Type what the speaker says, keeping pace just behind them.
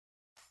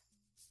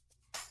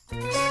All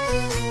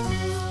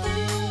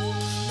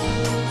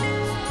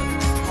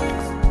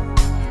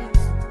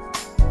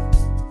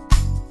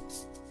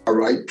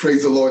right,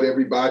 praise the Lord,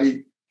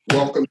 everybody.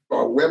 Welcome to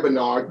our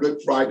webinar,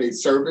 Good Friday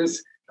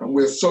service. And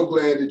we're so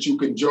glad that you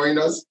can join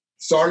us.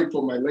 Sorry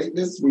for my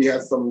lateness. We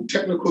had some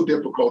technical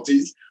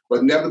difficulties,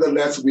 but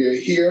nevertheless, we are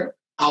here.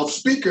 Our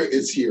speaker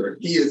is here.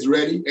 He is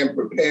ready and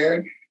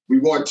prepared. We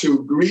want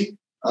to greet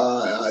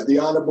the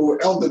Honorable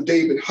Elder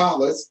David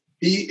Hollis.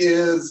 He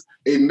is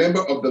a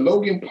member of the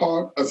Logan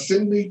Park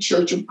Assembly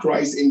Church of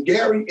Christ in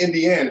Gary,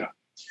 Indiana,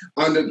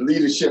 under the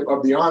leadership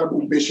of the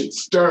Honorable Bishop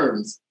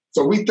Stearns.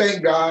 So we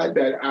thank God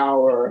that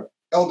our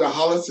Elder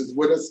Hollis is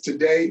with us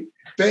today.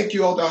 Thank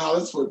you, Elder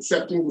Hollis, for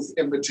accepting this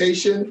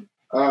invitation.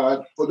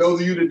 For those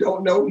of you that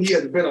don't know, he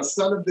has been a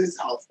son of this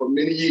house for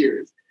many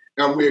years.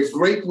 And we're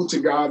grateful to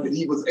God that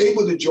he was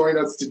able to join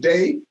us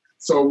today.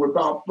 So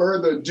without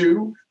further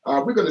ado,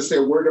 we're going to say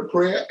a word of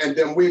prayer, and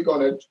then we're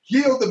going to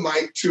yield the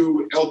mic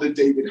to Elder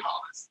David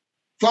Hollis.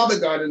 Father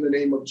God, in the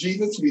name of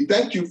Jesus, we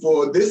thank you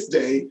for this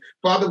day.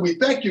 Father, we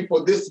thank you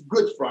for this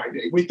Good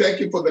Friday. We thank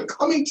you for the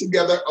coming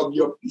together of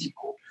your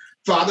people.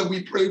 Father,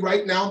 we pray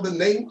right now in the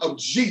name of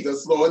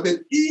Jesus, Lord,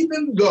 that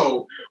even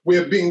though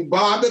we're being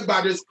bothered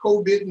by this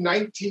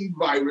COVID-19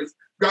 virus,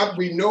 God,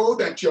 we know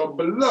that your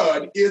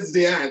blood is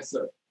the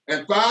answer.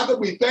 And Father,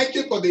 we thank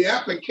you for the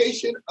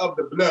application of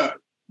the blood.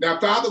 Now,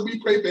 Father, we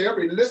pray for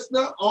every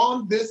listener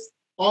on this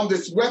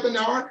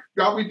webinar.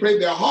 God, we pray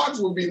their hearts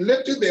will be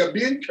lifted, they'll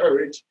be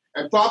encouraged.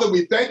 And Father,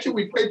 we thank you.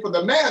 We pray for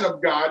the man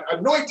of God.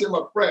 Anoint him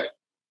afresh.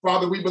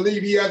 Father, we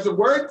believe he has a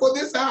word for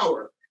this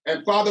hour.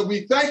 And Father,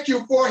 we thank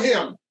you for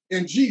him.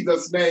 In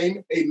Jesus'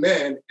 name,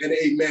 amen and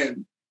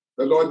amen.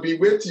 The Lord be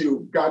with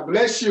you. God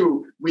bless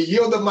you. We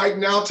yield the mic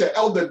now to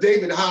Elder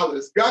David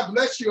Hollis. God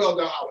bless you,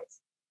 Elder Hollis.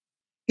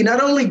 He not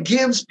only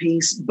gives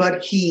peace,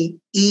 but he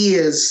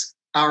is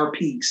our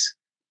peace.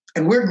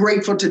 And we're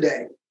grateful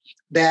today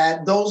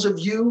that those of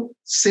you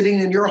sitting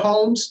in your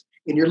homes,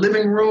 in your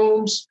living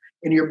rooms,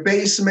 in your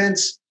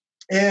basements,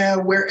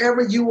 and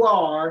wherever you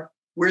are,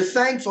 we're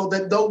thankful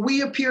that though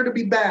we appear to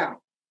be bound,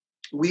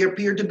 we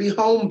appear to be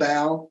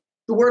homebound,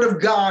 the word of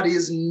God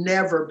is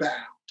never bound.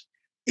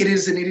 It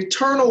is an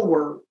eternal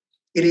word.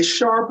 It is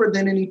sharper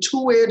than any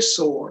two-edged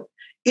sword.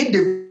 It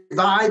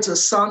divides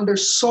asunder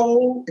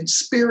soul and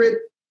spirit.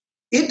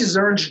 It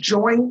discerns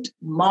joint,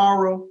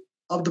 marrow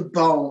of the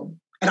bone.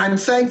 And I'm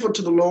thankful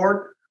to the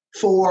Lord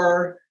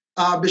for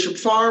Bishop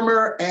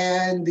Farmer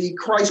and the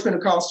Christ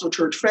Pentecostal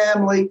Church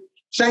family.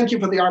 Thank you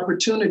for the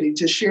opportunity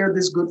to share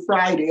this Good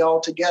Friday all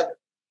together.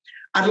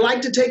 I'd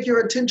like to take your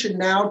attention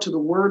now to the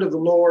word of the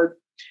Lord.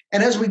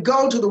 And as we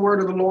go to the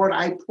word of the Lord,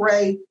 I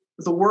pray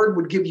that the word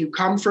would give you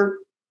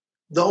comfort.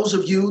 Those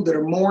of you that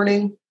are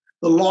mourning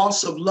the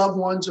loss of loved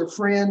ones or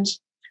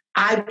friends,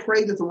 I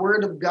pray that the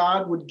word of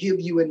God would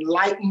give you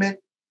enlightenment.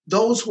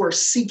 Those who are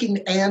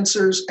seeking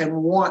answers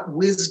and want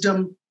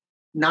wisdom,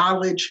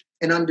 knowledge,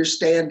 and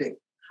understanding.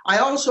 I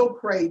also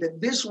pray that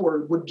this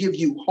word would give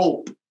you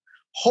hope.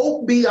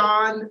 Hope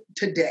beyond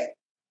today.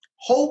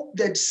 Hope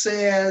that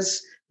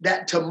says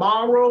that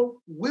tomorrow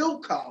will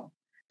come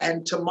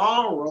and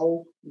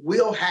tomorrow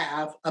will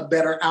have a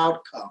better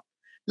outcome.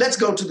 Let's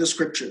go to the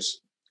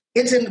scriptures.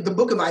 It's in the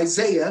book of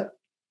Isaiah,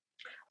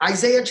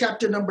 Isaiah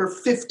chapter number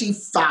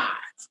 55.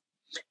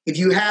 If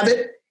you have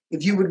it,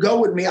 if you would go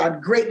with me,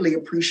 I'd greatly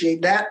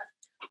appreciate that.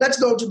 Let's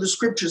go to the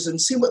scriptures and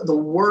see what the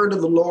word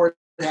of the Lord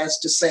has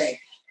to say.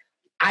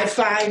 I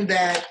find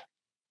that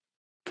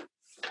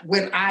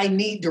when I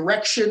need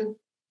direction,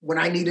 when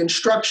I need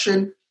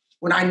instruction,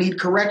 when I need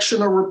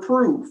correction or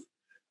reproof,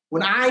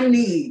 when I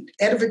need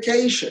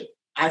edification,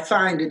 I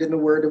find it in the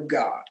word of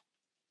God.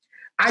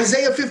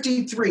 Isaiah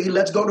 53,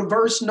 let's go to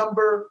verse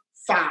number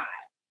 5.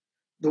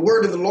 The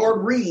word of the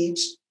Lord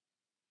reads,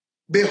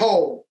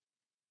 "Behold,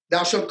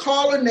 thou shalt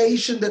call a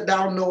nation that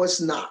thou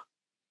knowest not,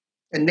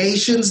 and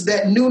nations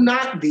that knew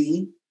not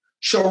thee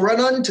shall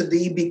run unto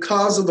thee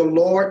because of the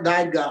Lord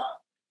thy God,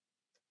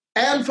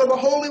 and for the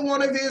Holy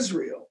One of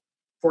Israel,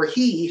 for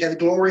he hath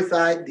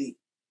glorified thee.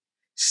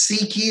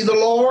 Seek ye the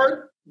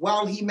Lord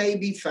while he may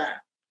be found.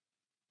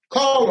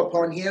 Call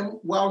upon him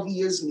while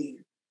he is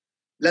near.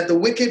 Let the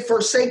wicked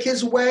forsake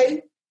his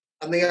way,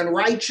 and the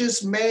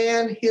unrighteous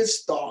man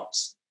his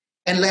thoughts,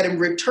 and let him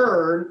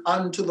return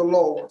unto the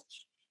Lord.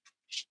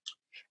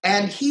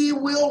 And he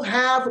will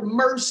have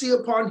mercy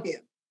upon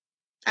him,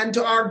 and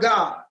to our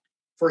God,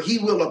 for he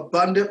will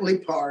abundantly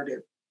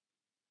pardon.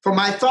 For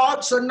my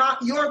thoughts are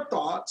not your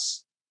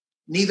thoughts,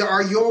 neither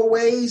are your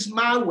ways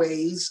my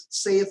ways,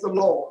 saith the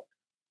Lord.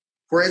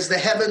 For as the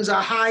heavens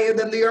are higher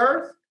than the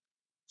earth,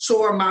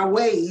 so are my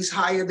ways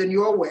higher than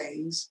your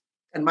ways,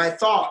 and my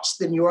thoughts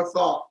than your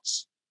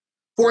thoughts.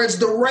 For as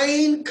the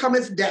rain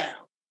cometh down,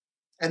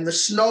 and the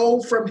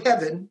snow from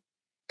heaven,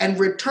 and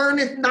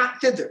returneth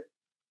not thither,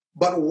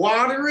 but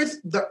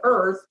watereth the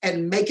earth,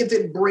 and maketh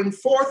it bring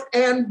forth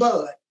and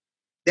bud,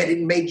 that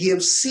it may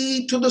give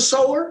seed to the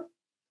sower,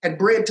 and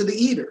bread to the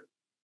eater.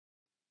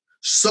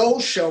 So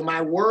shall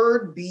my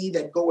word be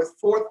that goeth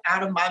forth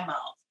out of my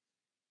mouth.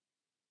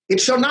 It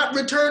shall not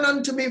return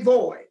unto me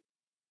void,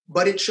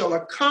 but it shall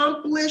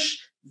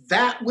accomplish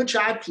that which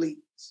I please,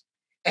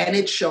 and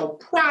it shall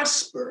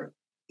prosper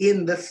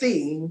in the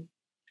thing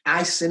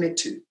I sent it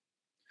to.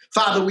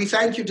 Father, we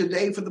thank you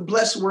today for the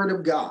blessed word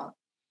of God.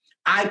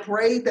 I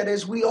pray that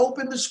as we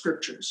open the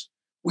scriptures,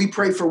 we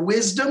pray for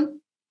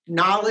wisdom,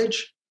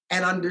 knowledge,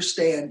 and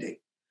understanding.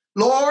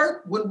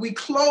 Lord, when we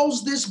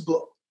close this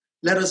book,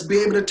 let us be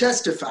able to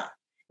testify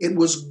it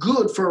was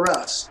good for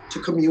us to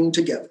commune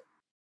together.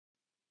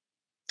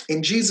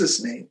 In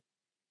Jesus' name,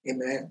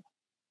 amen.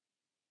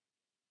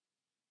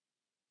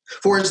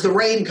 For as the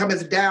rain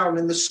cometh down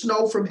and the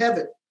snow from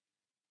heaven,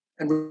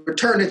 and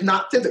returneth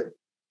not thither,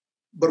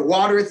 but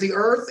watereth the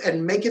earth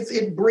and maketh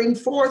it bring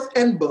forth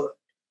and bud,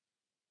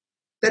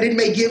 that it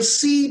may give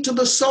seed to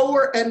the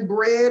sower and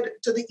bread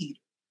to the eater.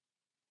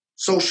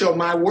 So shall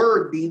my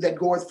word be that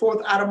goeth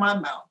forth out of my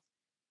mouth.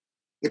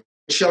 It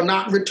shall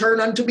not return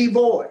unto me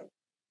void,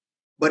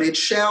 but it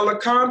shall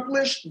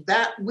accomplish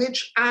that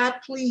which I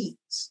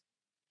please,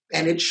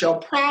 and it shall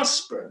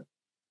prosper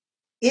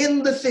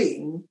in the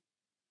thing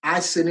I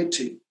sent it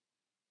to.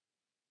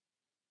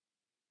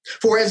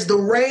 For as the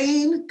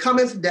rain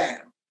cometh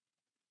down,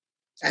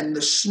 and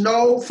the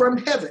snow from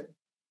heaven,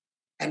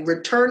 and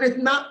returneth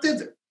not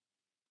thither,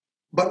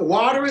 but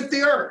watereth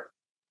the earth,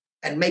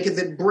 and maketh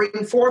it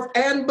bring forth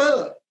and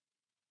bud,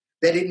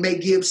 that it may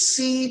give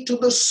seed to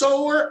the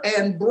sower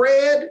and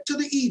bread to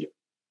the eater,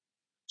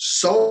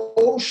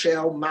 so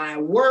shall my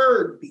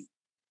word be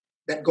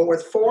that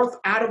goeth forth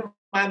out of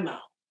my mouth.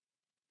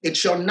 It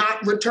shall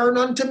not return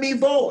unto me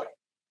void,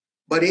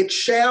 but it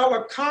shall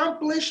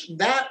accomplish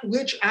that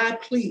which I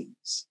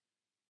please,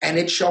 and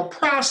it shall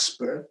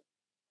prosper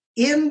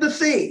in the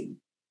thing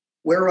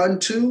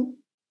whereunto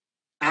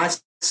I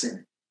sent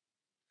it.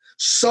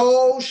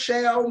 So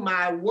shall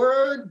my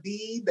word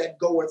be that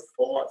goeth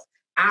forth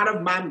out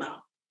of my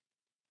mouth.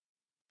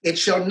 It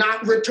shall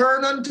not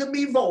return unto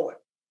me void,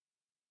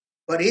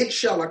 but it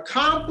shall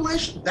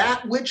accomplish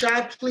that which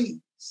I please,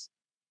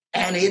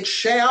 and it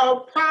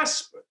shall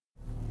prosper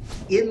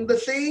in the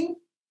thing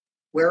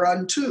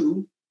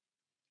whereunto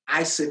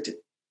I sent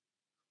it.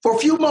 For a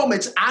few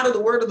moments out of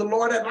the word of the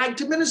Lord, I'd like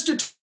to minister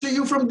to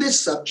you from this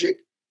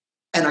subject,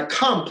 an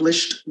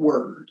accomplished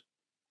word.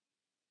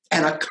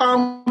 An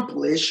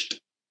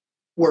accomplished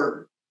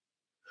word.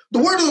 The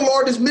word of the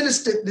Lord is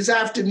ministered this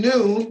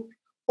afternoon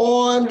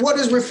on what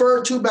is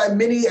referred to by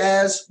many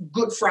as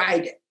Good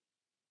Friday.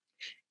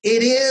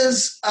 It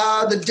is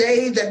the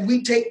day that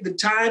we take the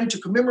time to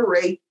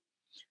commemorate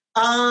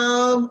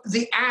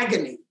the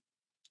agony.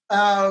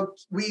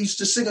 We used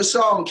to sing a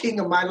song, King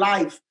of my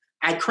life,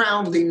 I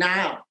crown thee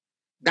now,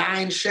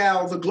 thine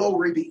shall the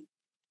glory be.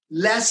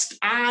 Lest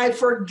I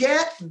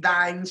forget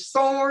thine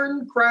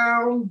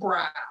thorn-crowned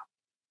brow,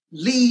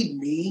 lead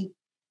me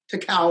to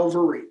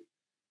Calvary.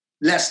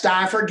 Lest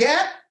I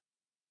forget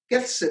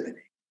Gethsemane.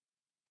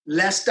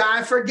 Lest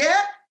I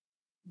forget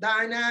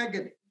thine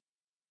agony.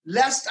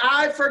 Lest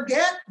I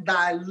forget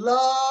thy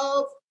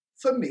love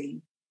for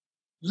me,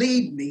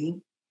 lead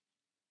me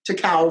to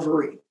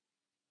Calvary.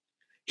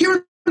 Here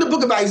in the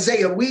book of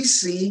Isaiah, we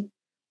see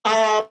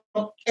a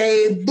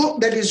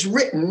book that is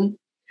written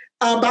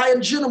by a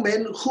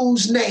gentleman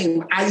whose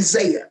name,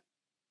 Isaiah,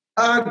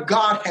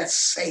 God has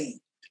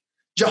saved.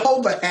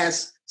 Jehovah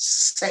has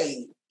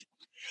saved.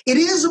 It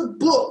is a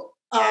book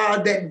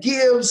that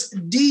gives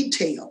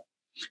detail,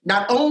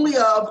 not only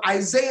of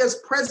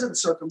Isaiah's present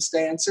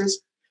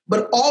circumstances,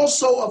 but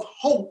also of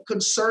hope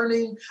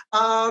concerning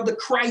the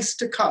Christ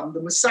to come,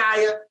 the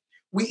Messiah.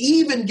 We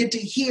even get to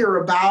hear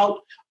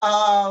about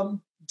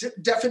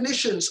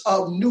definitions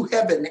of new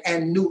heaven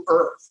and new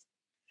earth.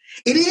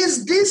 It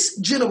is this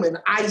gentleman,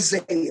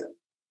 Isaiah,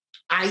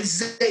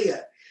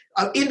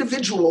 an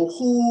individual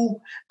who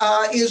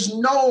is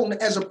known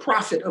as a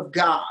prophet of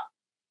God.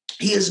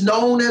 He is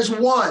known as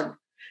one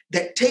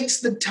that takes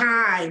the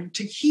time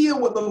to hear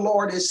what the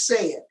Lord has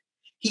said.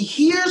 He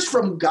hears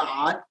from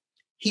God,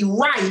 he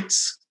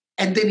writes,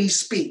 and then he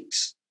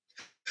speaks.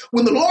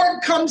 When the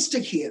Lord comes to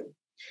him,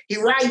 he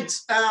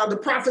writes the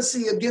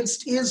prophecy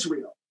against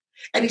Israel,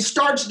 and he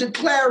starts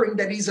declaring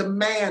that he's a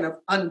man of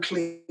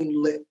unclean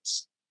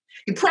lips.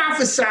 He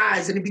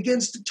prophesies and he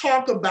begins to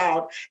talk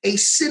about a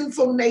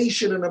sinful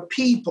nation and a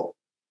people.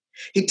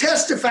 He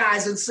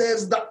testifies and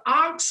says, the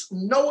ox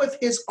knoweth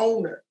his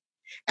owner,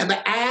 and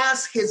the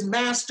ass his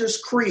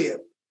master's crib,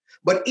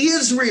 but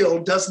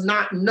Israel does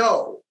not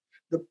know,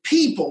 the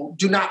people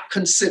do not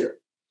consider.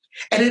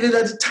 And it is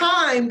at the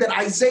time that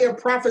Isaiah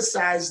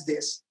prophesies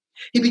this,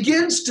 he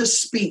begins to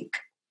speak.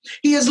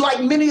 He is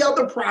like many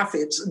other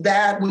prophets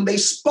that when they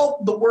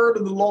spoke the word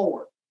of the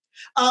Lord,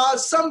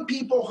 some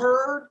people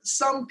heard,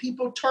 some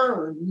people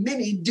turned,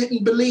 many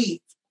didn't believe.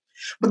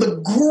 But the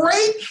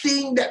great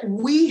thing that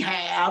we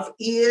have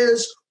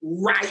is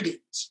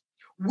writings.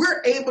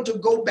 We're able to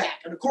go back,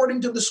 and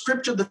according to the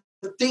scripture, the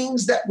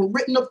things that were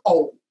written of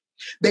old,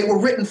 they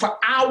were written for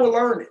our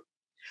learning,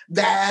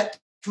 that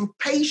through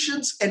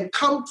patience and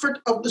comfort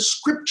of the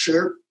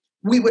scripture,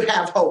 we would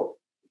have hope.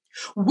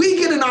 We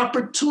get an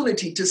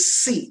opportunity to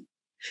see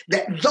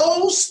that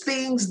those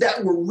things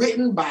that were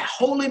written by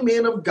holy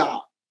men of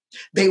God,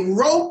 They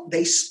wrote,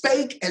 they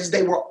spake as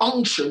they were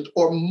unctioned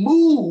or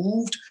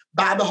moved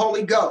by the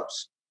Holy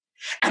Ghost.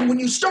 And when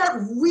you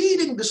start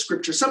reading the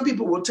scripture, some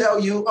people will tell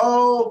you,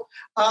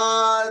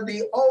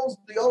 the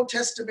Old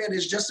Testament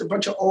is just a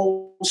bunch of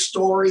old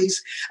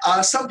stories.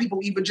 Some people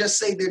even just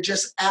say they're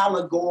just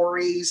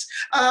allegories.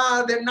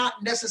 They're not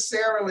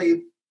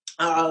necessarily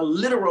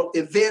literal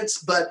events,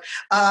 but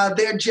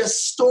they're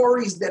just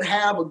stories that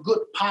have a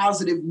good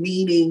positive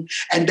meaning,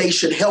 and they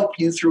should help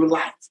you through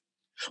life.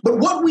 But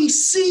what we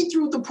see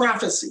through the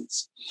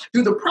prophecies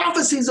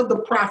of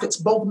the prophets,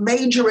 both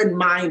major and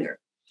minor,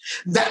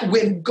 that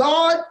when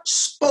God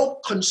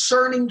spoke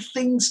concerning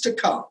things to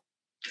come,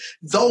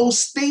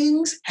 those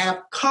things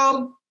have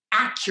come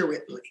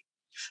accurately.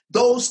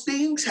 Those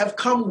things have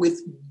come with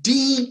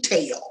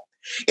detail.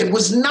 It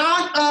was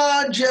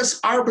not just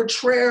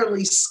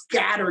arbitrarily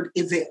scattered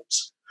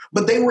events,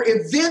 but they were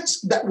events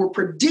that were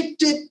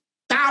predicted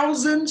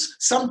thousands,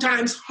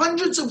 sometimes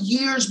hundreds of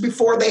years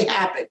before they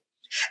happened.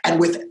 And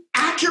with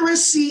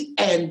accuracy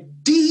and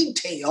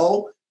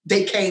detail,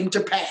 they came to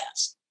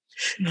pass.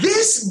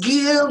 This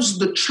gives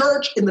the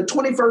church in the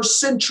 21st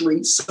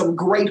century some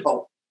great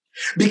hope,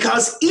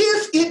 because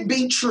if it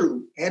be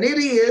true, and it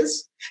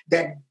is,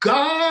 that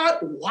God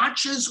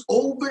watches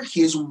over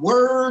his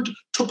word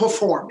to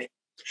perform it,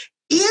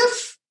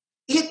 if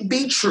it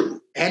be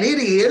true, and it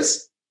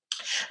is,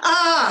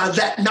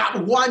 that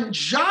not one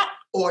jot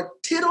or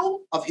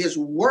tittle of his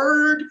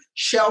word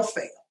shall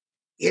fail,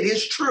 it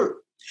is true,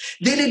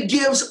 then it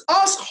gives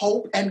us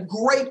hope and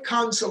great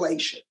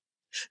consolation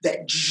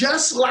that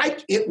just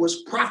like it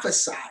was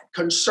prophesied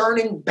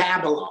concerning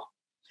Babylon,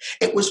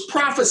 it was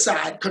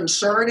prophesied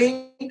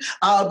concerning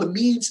the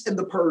Medes and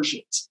the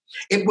Persians,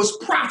 it was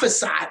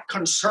prophesied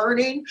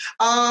concerning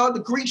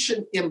the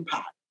Grecian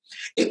Empire,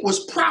 it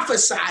was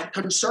prophesied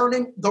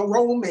concerning the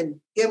Roman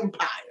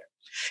Empire,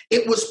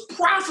 it was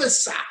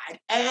prophesied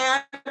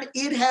and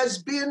it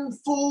has been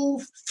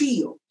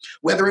fulfilled.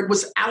 Whether it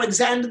was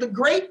Alexander the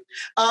Great,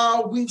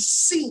 we've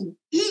seen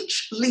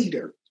each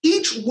leader,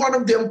 each one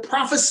of them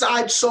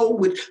prophesied so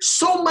with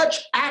so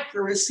much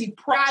accuracy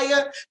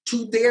prior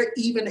to their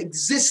even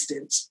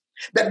existence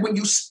that when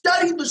you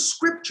study the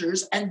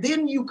scriptures and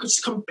then you could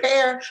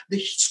compare the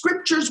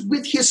scriptures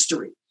with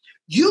history,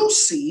 you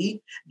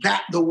see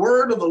that the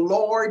word of the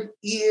Lord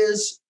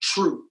is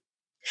true.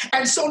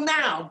 And so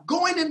now,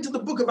 going into the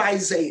book of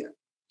Isaiah,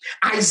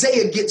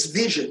 Isaiah gets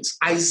visions,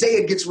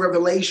 Isaiah gets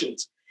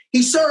revelations.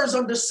 He serves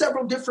under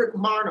several different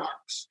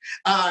monarchs.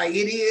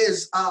 It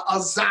is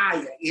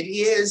Uzziah, it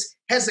is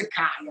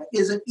Hezekiah,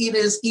 it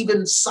is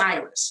even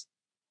Cyrus.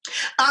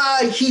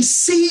 He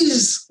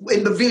sees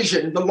in the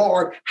vision the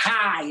Lord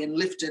high and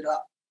lifted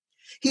up.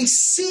 He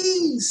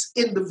sees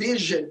in the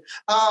vision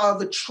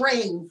the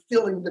train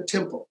filling the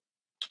temple.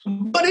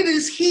 But it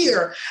is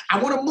here,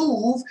 I want to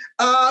move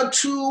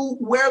to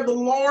where the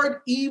Lord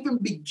even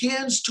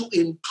begins to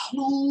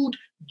include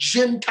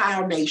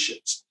Gentile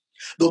nations.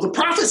 Though the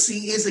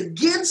prophecy is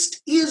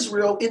against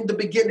Israel in the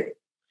beginning,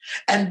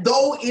 and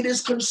though it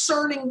is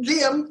concerning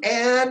them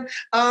and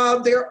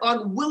their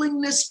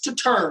unwillingness to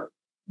turn,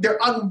 their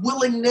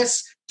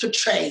unwillingness to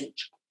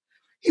change,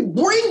 he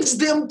brings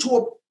them to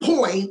a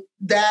point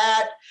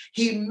that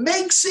he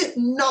makes it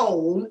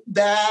known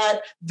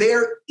that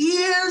there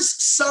is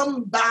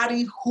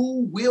somebody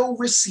who will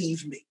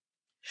receive me.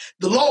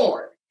 The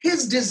Lord,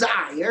 his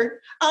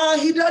desire,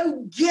 he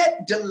doesn't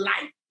get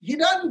delight. He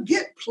doesn't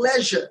get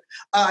pleasure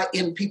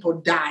in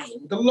people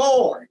dying. The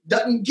Lord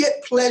doesn't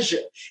get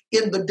pleasure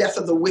in the death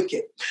of the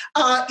wicked.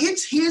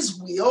 It's his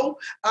will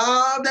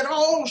that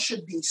all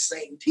should be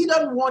saved. He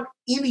doesn't want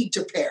any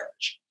to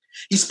perish.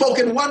 He spoke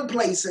in one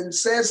place and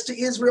says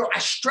to Israel, I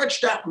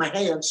stretched out my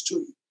hands to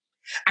you.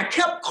 I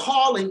kept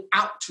calling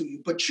out to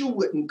you, but you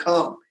wouldn't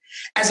come.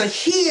 As a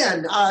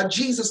hen,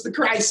 Jesus the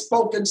Christ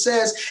spoke and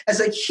says,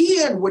 as a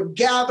hen would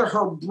gather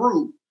her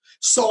brood,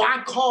 so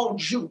I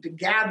called you to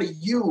gather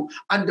you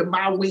under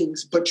my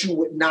wings, but you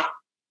would not.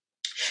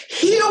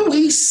 Here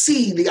we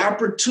see the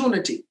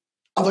opportunity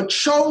of a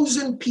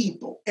chosen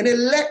people, an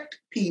elect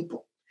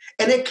people,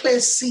 an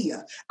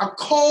ecclesia, a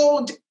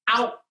called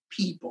out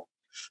people.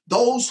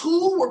 Those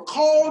who were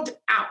called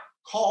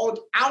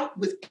out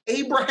with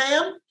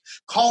Abraham,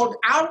 called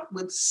out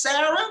with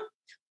Sarah,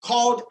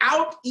 called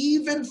out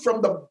even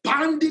from the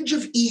bondage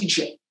of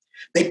Egypt.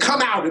 They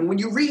come out, and when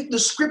you read the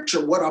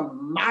scripture, what a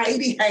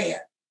mighty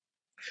hand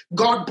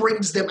God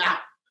brings them out.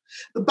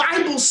 The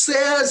Bible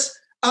says,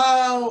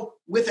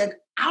 with an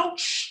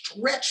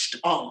outstretched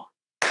arm,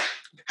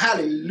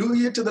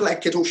 hallelujah to the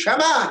Laketo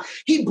Shama,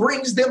 he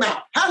brings them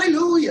out.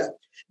 Hallelujah.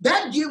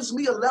 That gives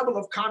me a level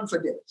of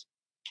confidence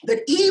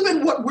that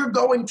even what we're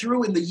going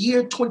through in the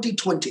year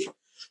 2020,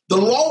 the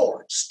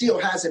Lord still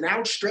has an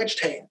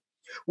outstretched hand.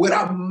 With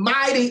a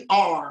mighty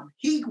arm,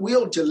 he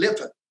will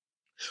deliver.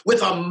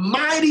 With a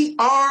mighty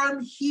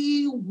arm,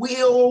 he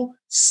will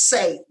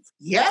save.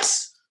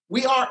 Yes,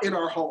 we are in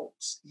our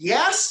homes.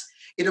 Yes,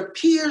 it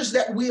appears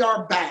that we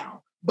are bound.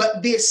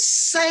 But this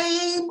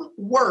same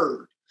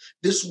word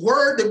This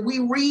word that we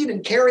read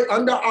and carry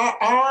under our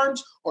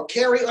arms or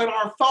carry on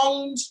our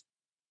phones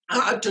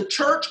to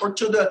church or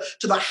to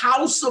the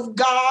house of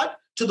God,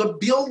 to the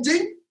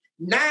building.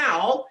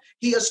 Now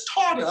he has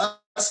taught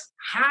us,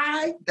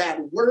 hide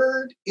that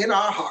word in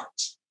our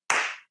hearts.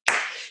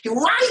 He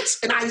writes,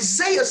 and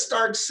Isaiah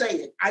starts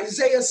saying,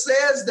 Isaiah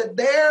says that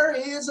there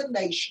is a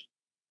nation.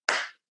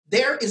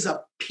 There is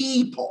a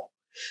people.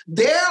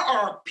 There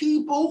are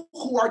people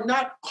who are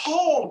not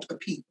called a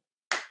people.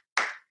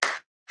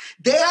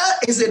 There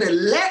is an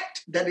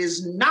elect that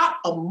is not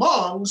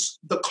amongst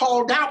the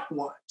called out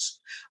ones.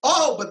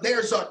 Oh, but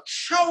there's a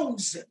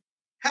chosen,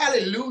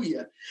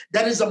 hallelujah,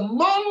 that is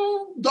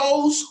among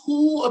those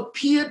who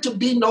appear to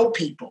be no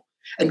people.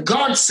 And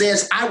God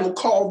says, I will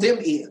call them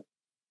in.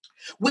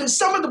 When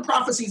some of the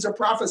prophecies are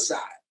prophesied,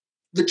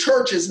 the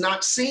church is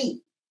not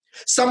seen.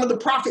 Some of the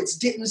prophets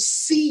didn't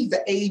see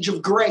the age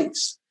of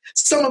grace.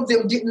 Some of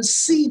them didn't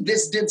see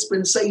this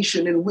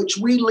dispensation in which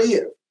we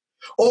live.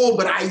 Oh,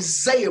 but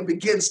Isaiah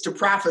begins to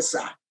prophesy,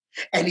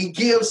 and he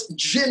gives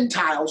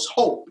Gentiles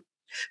hope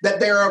that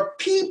there are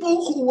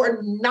people who are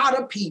not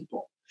a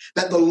people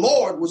that the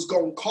Lord was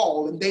going to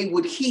call and they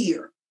would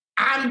hear.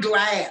 I'm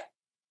glad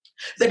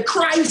that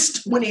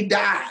Christ, when he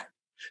died,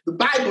 the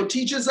Bible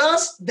teaches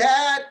us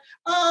that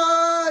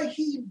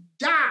he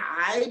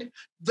died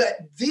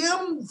that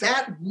them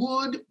that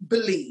would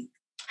believe.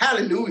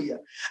 Hallelujah.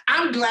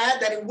 I'm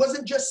glad that it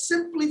wasn't just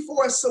simply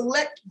for a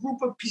select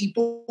group of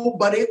people,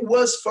 but it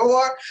was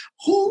for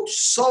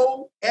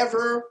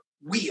whosoever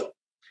will.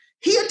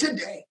 Here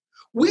today,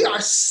 we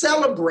are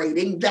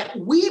celebrating that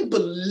we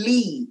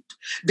believed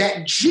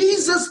that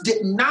Jesus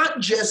did not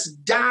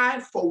just die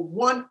for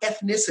one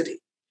ethnicity.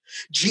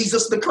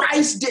 Jesus the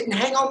Christ didn't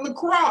hang on the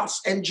cross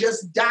and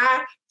just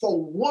die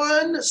for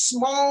one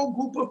small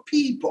group of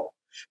people.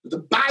 The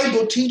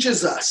Bible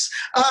teaches us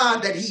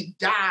that he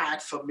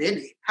died for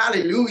many.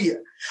 Hallelujah.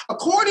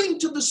 According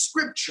to the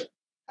scripture,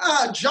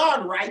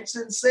 John writes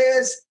and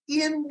says,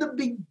 in the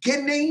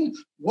beginning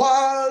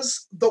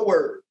was the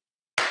Word.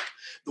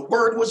 The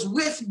Word was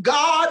with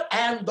God,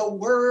 and the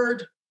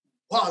Word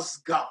was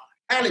God.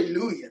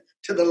 Hallelujah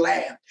to the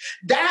Lamb.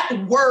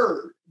 That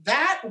word,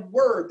 that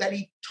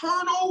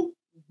eternal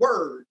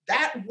word,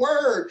 that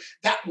word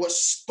that was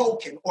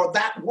spoken, or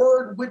that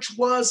word which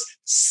was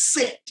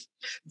sent,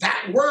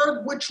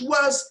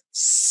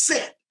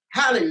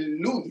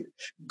 hallelujah.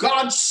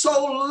 God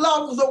so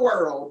loved the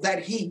world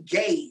that he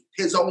gave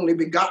his only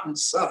begotten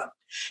son.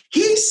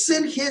 He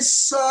sent his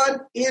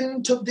son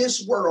into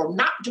this world,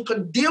 not to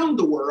condemn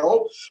the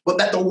world, but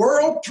that the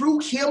world through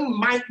him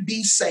might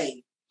be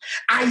saved.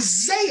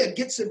 Isaiah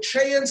gets a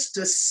chance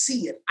to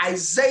see it.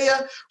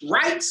 Isaiah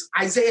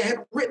had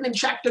written in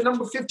chapter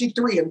number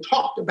 53 and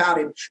talked about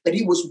him, that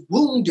he was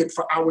wounded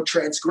for our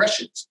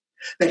transgressions,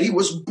 that he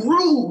was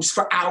bruised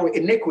for our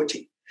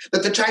iniquity,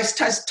 that the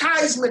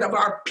chastisement of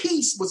our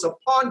peace was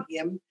upon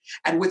him,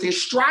 and with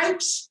his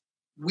stripes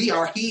we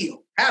are healed.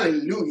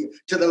 Hallelujah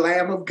to the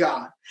Lamb of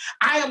God.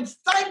 I am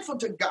thankful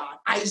to God.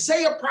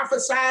 Isaiah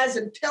prophesies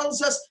and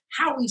tells us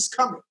how he's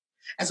coming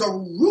as a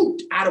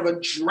root out of a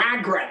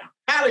dry ground.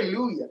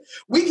 Hallelujah.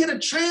 We get a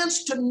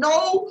chance to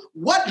know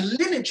what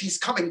lineage he's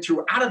coming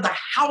through, out of the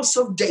house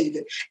of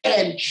David.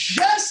 And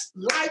just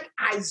like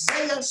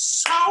Isaiah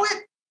saw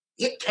it,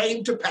 it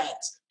came to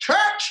pass.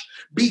 Church,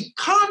 be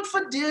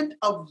confident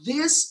of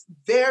this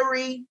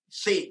very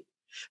thing,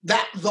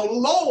 that the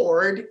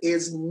Lord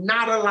is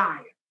not a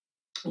liar.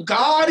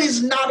 God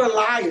is not a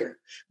liar.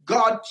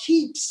 God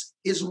keeps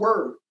his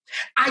word.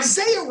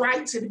 Isaiah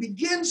writes and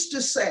begins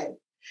to say,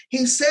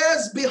 he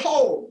says,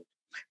 behold,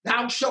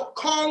 thou shalt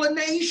call a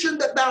nation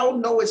that thou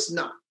knowest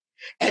not,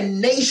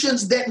 and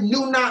nations that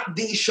knew not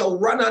thee shall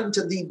run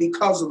unto thee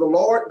because of the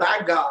Lord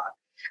thy God,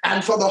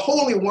 and for the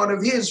Holy One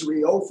of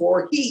Israel,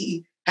 for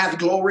he hath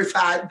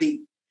glorified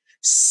thee.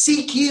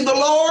 Seek ye the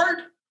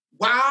Lord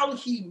while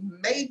he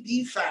may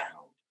be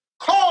found.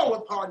 Call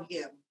upon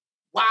him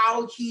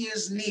while he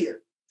is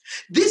near.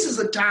 This is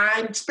a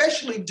time,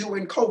 especially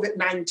during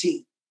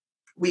COVID-19.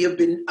 We have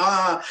been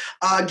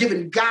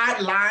given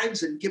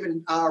guidelines and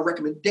given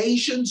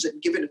recommendations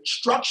and given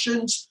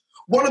instructions.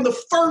 One of the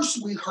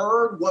first we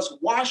heard was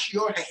wash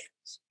your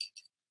hands.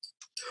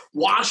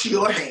 Wash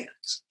your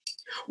hands.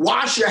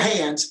 Wash your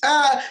hands.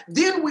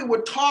 Then we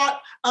were taught,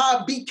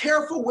 be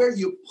careful where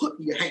you put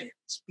your hands.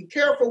 Be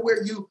careful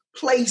where you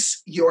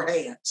place your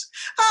hands.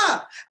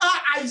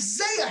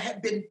 Isaiah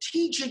had been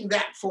teaching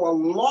that for a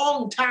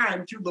long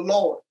time through the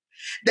Lord.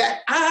 That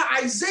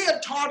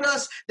Isaiah taught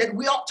us that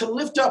we ought to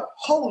lift up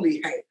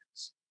holy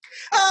hands.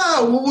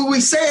 We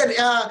said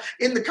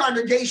in the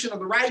congregation of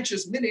the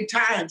righteous many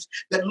times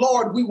that,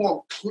 Lord, we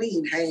want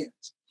clean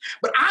hands.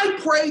 But I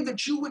pray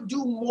that you would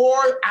do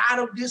more out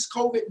of this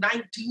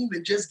COVID-19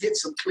 than just get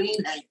some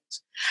clean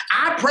hands.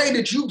 I pray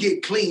that you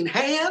get clean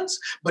hands,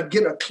 but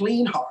get a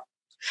clean heart.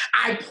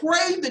 I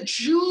pray that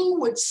you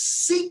would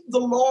seek the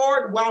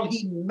Lord while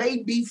he may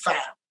be found.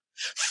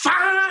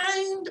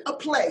 Find a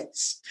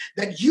place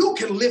that you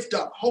can lift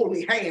up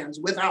holy hands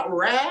without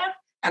wrath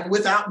and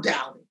without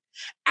doubting.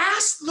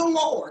 Ask the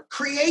Lord,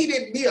 create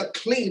in me a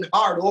clean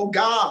heart, O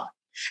God,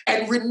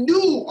 and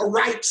renew a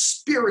right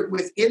spirit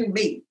within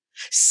me.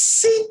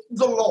 Seek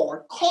the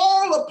Lord,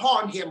 call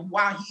upon him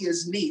while he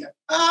is near.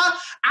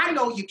 I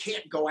know you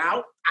can't go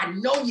out. I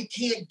know you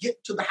can't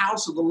get to the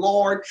house of the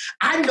Lord.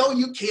 I know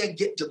you can't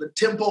get to the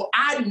temple.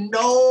 I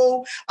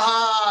know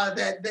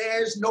that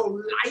there's no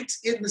light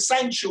in the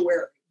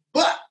sanctuary,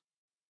 but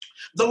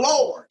the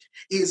Lord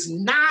is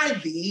nigh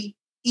thee,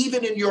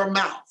 even in your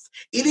mouth.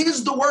 It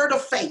is the word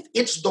of faith.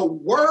 It's the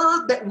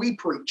word that we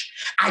preach.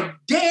 I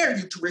dare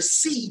you to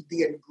receive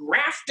the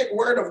engrafted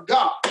word of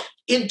God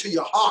into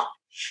your heart.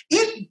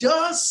 It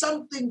does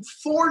something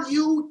for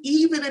you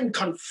even in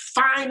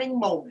confining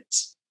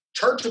moments.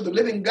 Church of the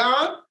living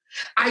God,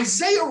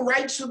 Isaiah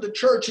writes to the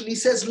church and he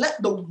says,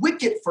 let the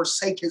wicked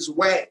forsake his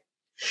way.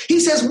 He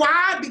says,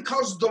 why?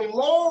 Because the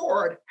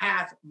Lord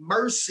hath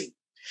mercy.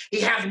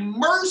 He hath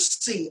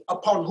mercy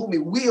upon whom he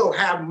will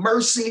have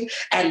mercy,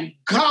 and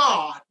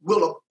God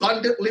will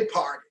abundantly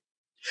pardon.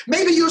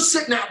 Maybe you're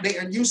sitting out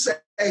there and you say,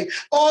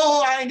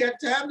 oh, I ain't got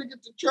time to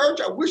get to church.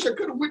 I wish I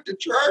could have went to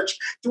church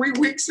 3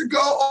 weeks ago.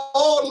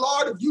 Oh,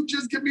 Lord, if you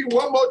just give me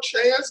one more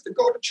chance to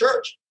go to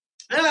church.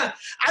 I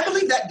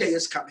believe that day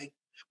is coming.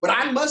 But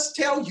I must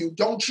tell you,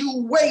 don't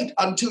you wait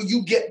until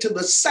you get to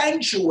the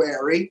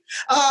sanctuary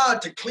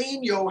to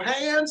clean your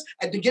hands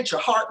and to get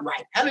your heart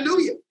right.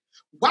 Hallelujah.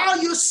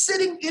 While you're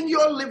sitting in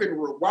your living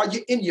room, while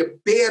you're in your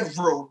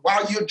bedroom,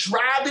 while you're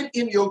driving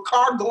in your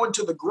car going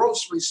to the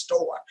grocery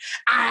store,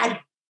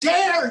 I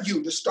dare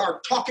you to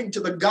start talking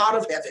to the God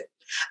of heaven.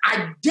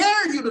 I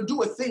dare you to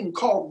do a thing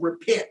called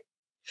repent.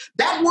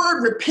 That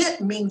word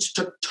repent means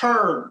to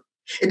turn.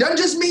 It doesn't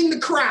just mean to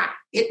cry.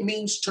 It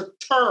means to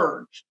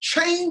turn,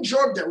 change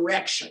your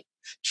direction,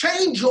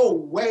 change your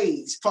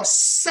ways,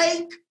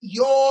 forsake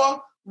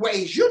your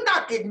ways. You're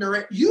not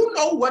ignorant. You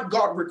know what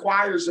God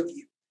requires of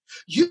you.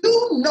 You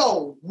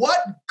know what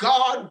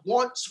God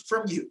wants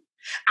from you.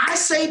 I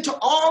say to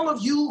all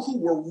of you who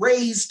were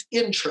raised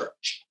in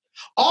church,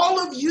 all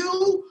of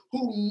you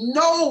who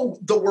know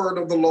the word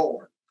of the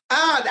Lord,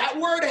 that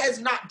word has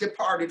not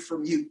departed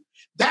from you.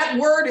 That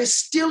word is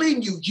still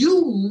in you.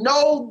 You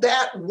know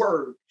that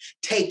word.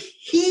 Take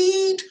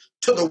heed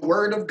to the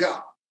word of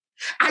God.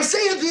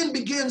 Isaiah then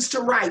begins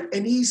to write,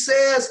 and he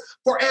says,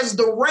 for as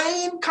the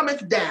rain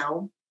cometh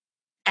down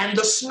and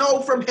the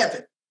snow from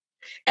heaven,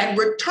 and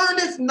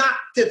returneth not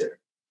thither,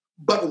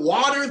 but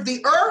watereth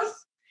the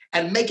earth,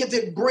 and maketh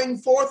it bring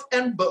forth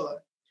and bud,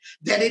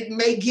 that it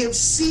may give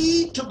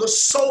seed to the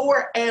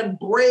sower and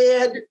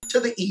bread to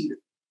the eater.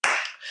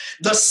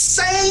 The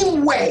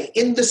same way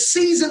in the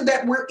season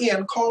that we're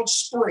in called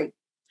spring,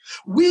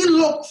 we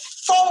look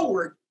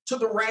forward to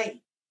the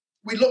rain.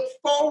 We look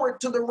forward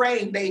to the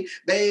rain. They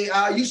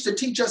used to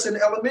teach us in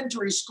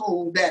elementary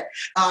school that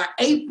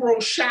April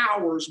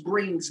showers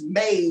brings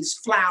May's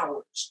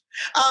flowers.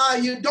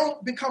 You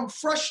don't become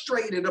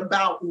frustrated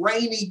about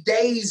rainy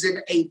days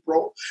in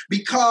April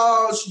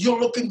because you're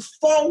looking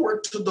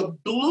forward to the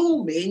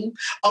blooming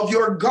of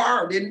your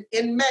garden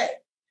in May.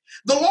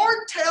 The Lord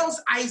tells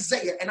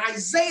Isaiah, and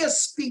Isaiah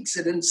speaks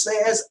it and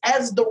says,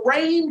 as the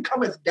rain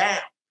cometh down,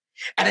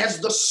 and as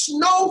the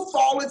snow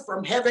falleth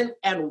from heaven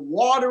and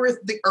watereth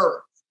the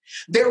earth,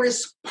 there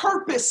is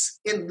purpose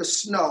in the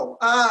snow.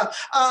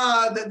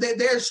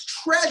 There's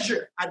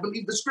treasure. I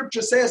believe the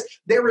scripture says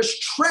there is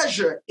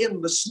treasure in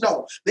the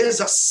snow.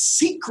 There's a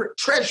secret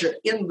treasure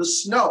in the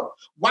snow.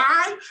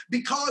 Why?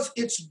 Because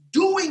it's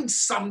doing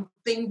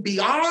something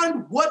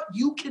beyond what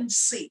you can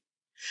see.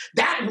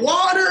 That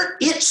water,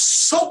 it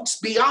soaks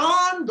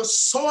beyond the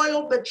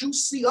soil that you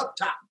see up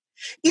top.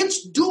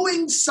 It's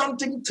doing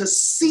something to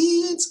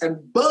seeds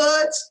and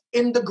buds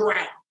in the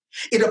ground.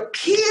 It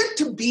appeared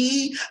to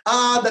be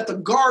that the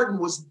garden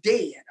was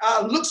dead.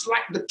 Looks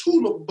like the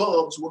tulip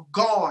bulbs were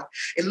gone.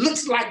 It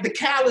looks like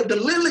the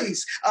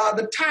lilies,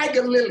 the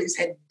tiger lilies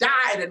had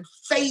died and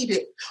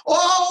faded.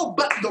 Oh,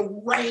 but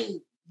the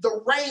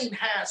rain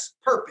has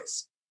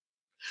purpose.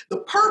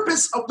 The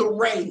purpose of the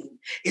rain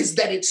is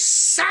that it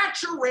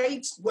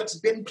saturates what's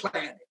been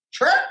planted.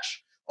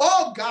 Church,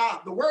 oh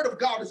God, the word of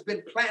God has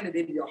been planted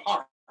in your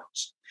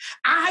hearts.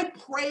 I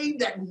pray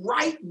that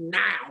right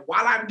now,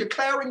 while I'm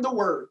declaring the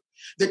word,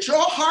 that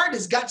your heart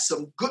has got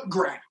some good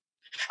ground.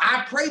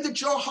 I pray that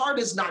your heart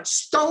is not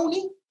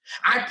stony.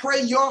 I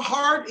pray your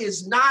heart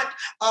is not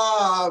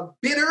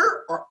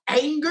bitter or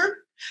anger.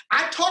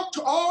 I talk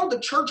to all the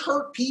church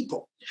hurt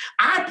people.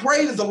 I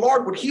pray that the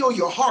Lord would heal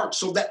your heart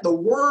so that the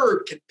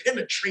word can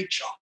penetrate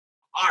your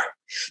heart,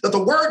 that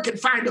the word can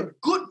find a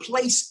good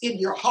place in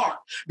your heart.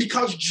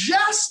 Because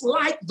just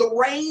like the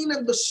rain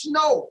and the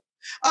snow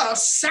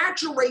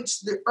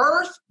saturates the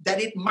earth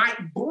that it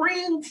might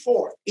bring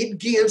forth, it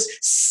gives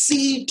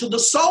seed to the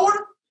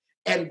sower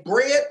and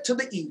bread to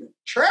the eater.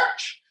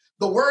 Church,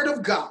 the word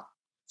of God,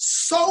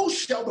 so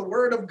shall the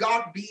word of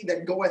God be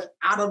that goeth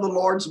out of the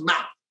Lord's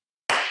mouth.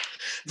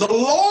 The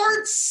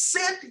Lord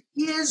sent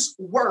his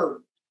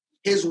word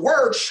His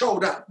word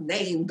showed up,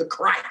 named the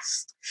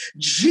Christ.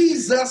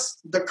 Jesus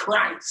the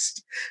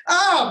Christ.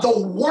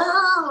 The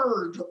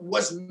word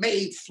was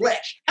made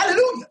flesh.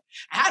 Hallelujah.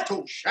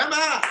 Ato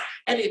Shama.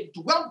 And it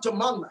dwelt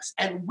among us.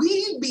 And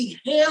we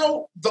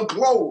beheld the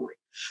glory.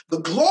 The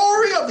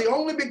glory of the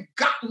only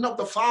begotten of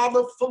the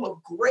Father, full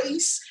of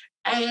grace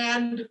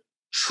and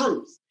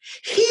truth.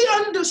 He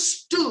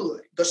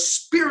understood the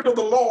Spirit of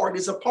the Lord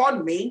is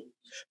upon me,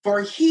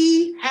 for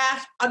he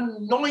hath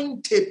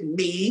anointed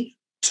me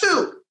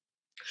too.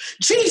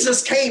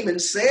 Jesus came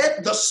and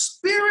said, the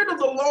Spirit of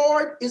the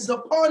Lord is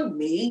upon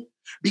me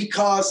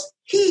because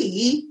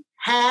he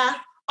hath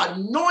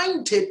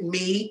anointed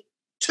me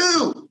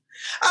too.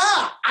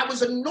 I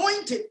was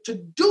anointed to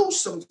do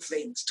some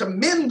things, to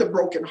mend the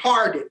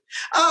brokenhearted,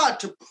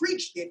 to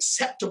preach the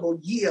acceptable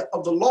year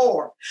of the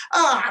Lord.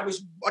 I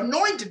was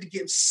anointed to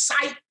give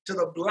sight to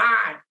the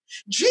blind.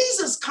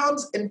 Jesus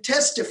comes and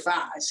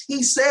testifies.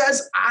 He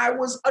says, I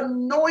was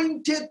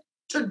anointed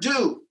to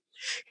do.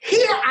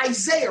 Here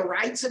Isaiah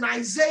writes, and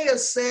Isaiah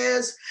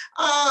says,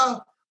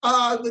 the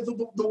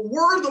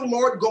word of the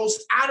Lord goes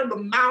out of the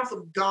mouth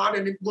of God,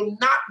 and it will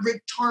not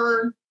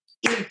return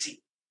empty.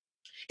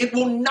 It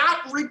will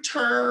not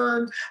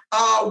return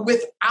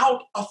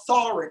without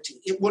authority.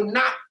 It will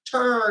not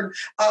turn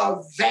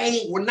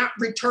vain, will not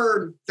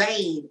return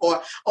vain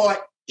or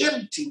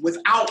empty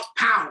without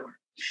power.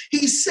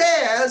 He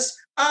says,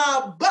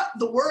 but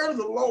the word of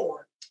the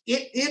Lord,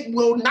 it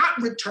will not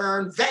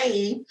return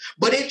vain,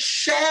 but it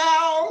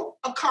shall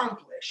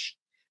accomplish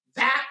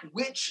that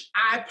which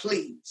I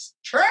please.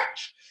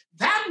 Church,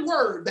 that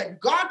word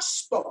that God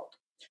spoke,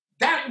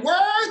 that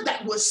word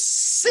that was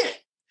sent,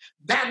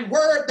 that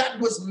word that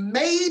was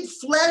made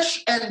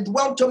flesh and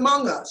dwelt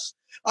among us.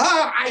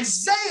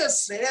 Isaiah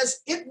says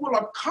it will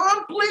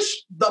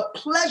accomplish the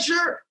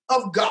pleasure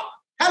of God.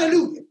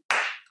 Hallelujah.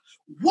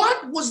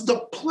 What was the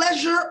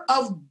pleasure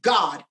of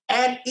God?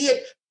 And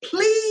it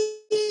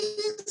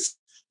pleased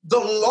the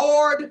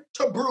Lord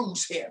to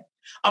bruise him,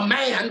 a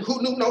man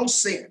who knew no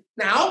sin.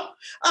 Now,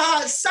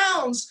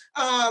 sounds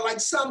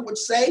like some would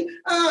say,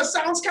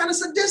 sounds kind of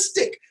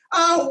sadistic.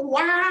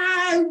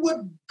 Why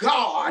would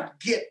God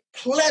get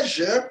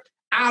pleasure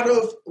out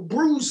of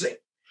bruising?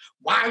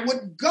 Why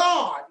would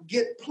God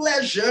get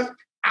pleasure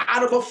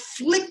out of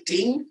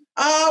afflicting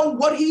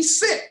what he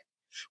sent?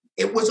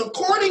 It was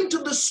according to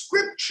the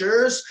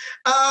scriptures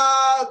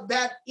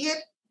that it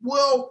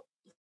will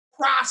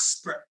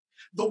prosper.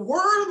 The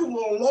word of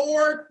the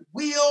Lord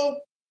will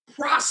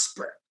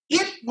prosper.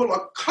 It will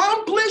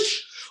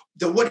accomplish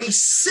what he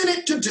sent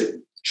it to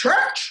do.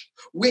 Church,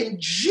 when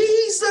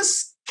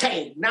Jesus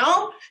came.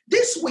 Now,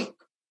 this week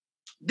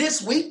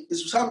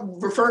is some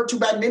referred to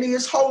by many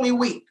as Holy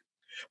Week.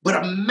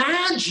 But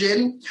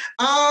imagine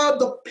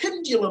the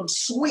pendulum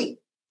swing.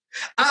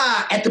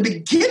 At the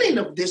beginning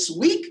of this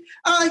week,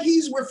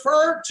 he's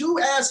referred to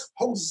as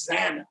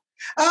Hosanna.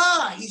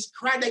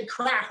 They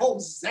cry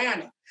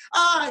Hosanna.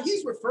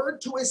 He's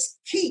referred to as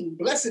King.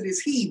 Blessed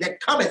is he that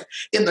cometh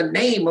in the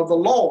name of the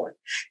Lord.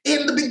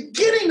 In the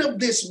beginning of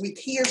this week,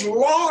 he is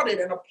lauded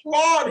and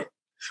applauded.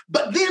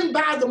 But then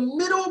by the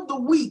middle of the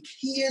week,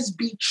 he is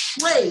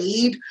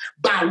betrayed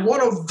by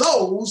one of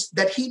those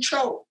that he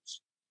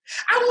chose.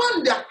 I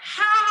wonder,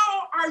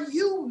 how are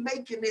you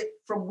making it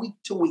from week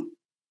to week?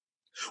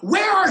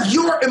 Where are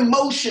your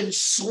emotions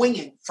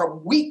swinging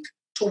from week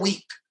to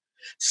week?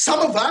 Some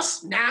of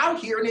us now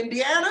here in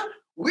Indiana,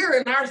 we're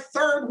in our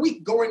third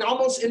week, going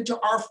almost into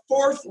our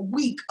fourth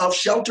week of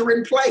shelter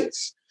in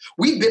place.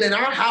 We've been in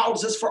our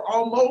houses for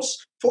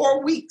almost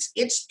 4 weeks.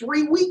 It's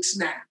 3 weeks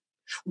now.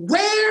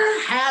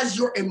 Where has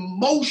your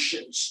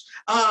emotions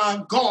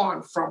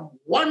gone from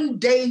one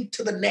day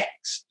to the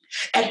next?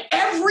 And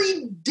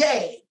every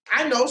day,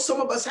 I know some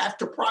of us have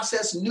to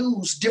process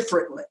news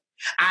differently.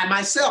 I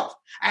myself,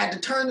 I had to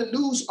turn the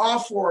news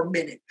off for a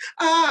minute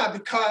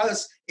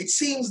because it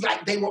seems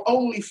like they were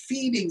only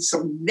feeding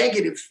some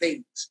negative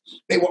things.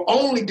 They were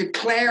only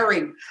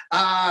declaring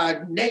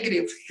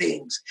negative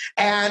things.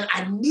 And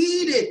I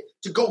needed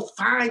to go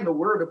find the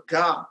word of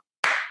God.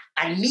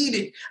 I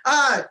needed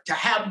to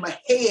have my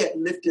head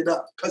lifted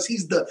up because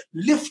he's the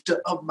lifter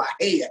of my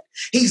head.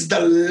 He's the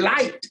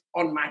light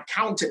on my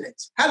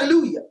countenance.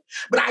 Hallelujah.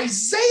 But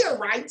Isaiah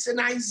writes, and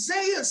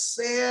Isaiah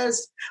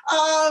says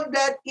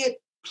that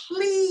it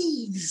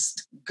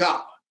pleased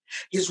God.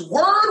 His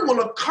word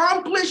will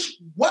accomplish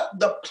what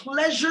the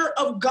pleasure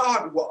of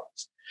God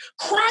was.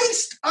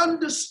 Christ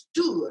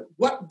understood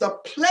what the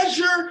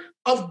pleasure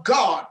of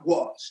God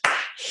was.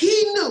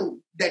 He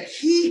knew that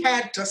he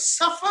had to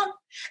suffer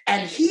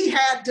and he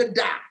had to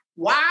die.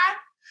 Why?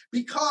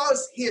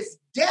 Because his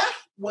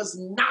death was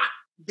not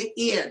the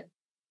end.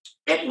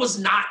 It was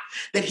not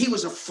that he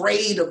was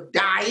afraid of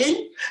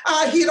dying.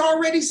 He had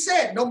already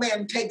said, no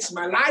man takes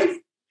my life.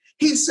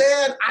 He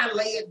said, I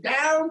lay it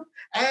down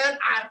and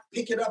I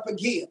pick it up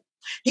again.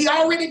 He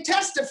already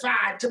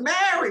testified to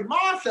Mary,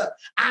 Martha,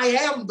 I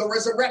am the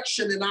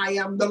resurrection and I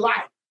am the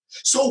life.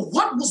 So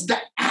what was the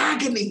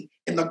agony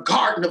in the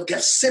Garden of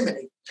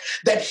Gethsemane?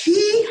 That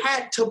he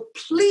had to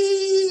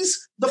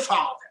please the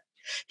Father.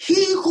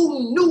 He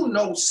who knew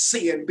no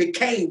sin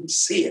became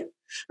sin,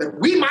 that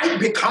we might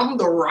become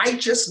the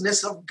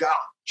righteousness of God.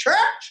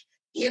 Church,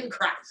 in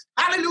Christ.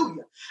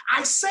 Hallelujah.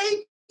 I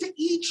say to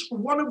each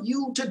one of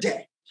you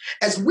today,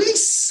 as we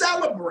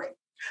celebrate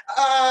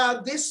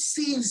this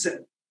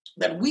season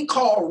that we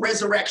call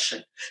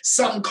resurrection,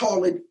 some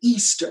call it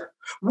Easter.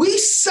 We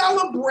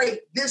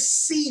celebrate this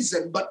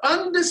season, but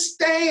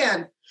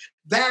understand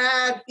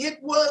that it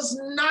was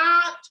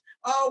not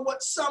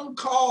what some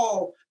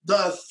call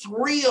the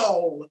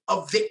thrill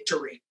of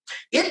victory.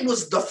 It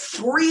was the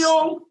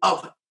thrill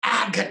of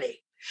agony.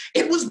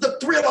 It was the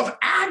thrill of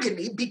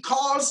agony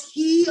because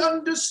he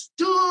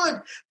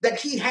understood that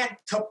he had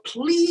to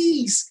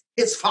please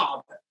his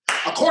Father.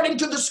 According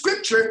to the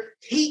scripture,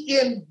 he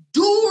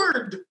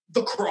endured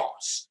the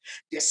cross,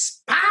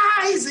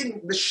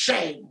 despising the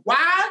shame.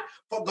 Why?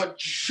 For the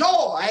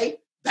joy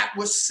that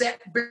was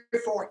set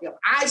before him.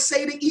 I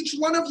say to each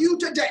one of you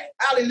today,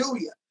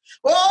 hallelujah,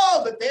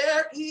 that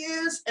there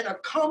is an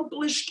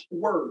accomplished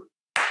word.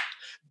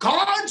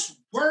 God's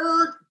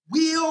word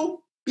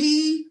will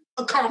be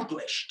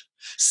accomplished.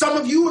 Some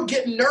of you are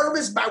getting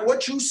nervous by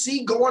what you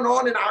see going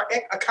on in our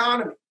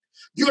economy.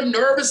 You're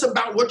nervous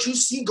about what you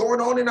see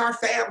going on in our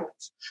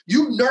families.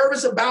 You're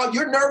nervous about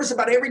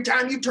every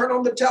time you turn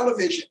on the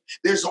television.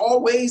 There's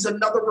always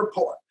another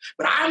report.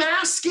 But I'm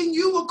asking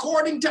you,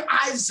 according to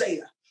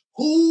Isaiah,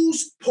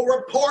 whose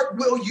report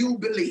will you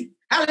believe?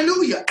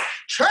 Hallelujah.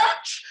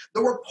 Church,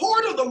 the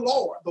report of the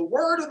Lord, the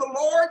word of the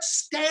Lord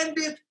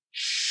standeth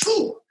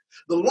sure.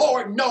 The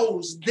Lord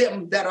knows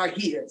them that are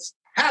his.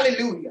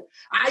 Hallelujah.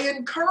 I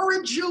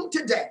encourage you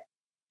today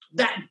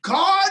that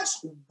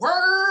God's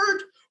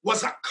word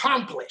was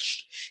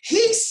accomplished.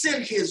 He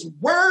sent his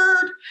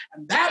word,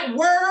 and that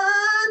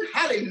word,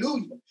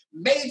 hallelujah,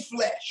 made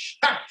flesh.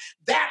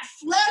 That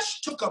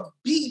flesh took a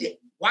beating.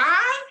 Why?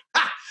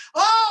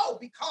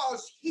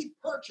 Because he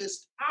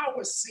purchased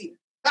our sin.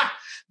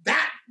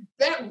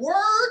 That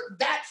word,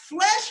 that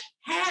flesh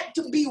had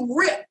to be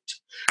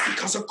ripped,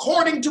 because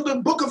according to the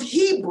book of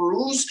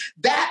Hebrews,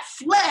 that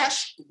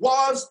flesh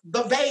was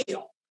the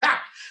veil.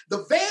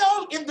 The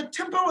veil in the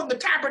temple and the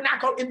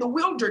tabernacle in the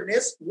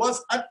wilderness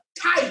was a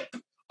type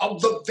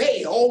of the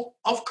veil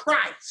of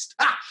Christ.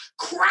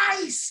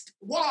 Christ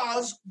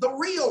was the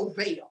real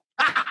veil.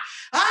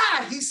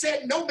 He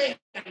said, no man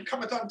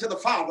cometh unto the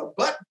Father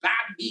but by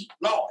me.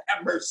 Lord,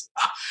 have mercy.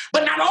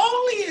 But not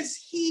only is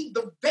he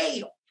the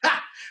veil,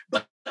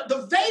 but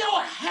the veil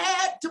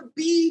had to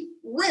be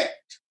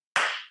ripped.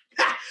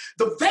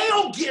 The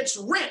veil gets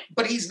rent,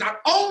 but he's not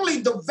only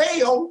the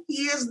veil,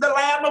 he is the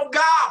Lamb of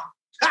God.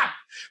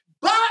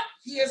 But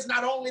he is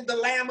not only the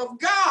Lamb of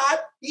God,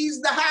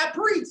 he's the high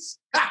priest.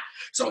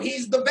 So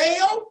he's the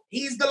veil,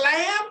 he's the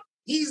Lamb,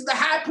 he's the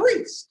high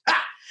priest.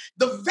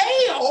 The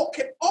veil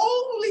can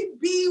only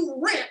be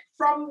rent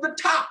from the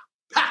top.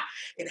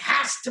 It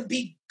has to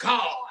be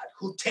God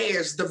who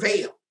tears the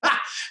veil.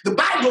 The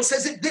Bible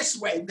says it this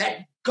way,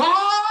 that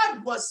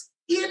God was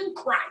in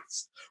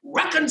Christ,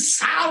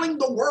 reconciling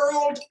the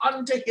world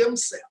unto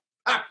himself.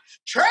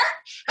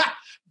 Church,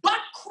 but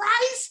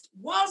Christ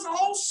was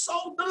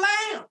also the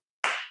Lamb.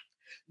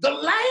 The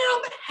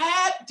Lamb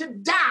had to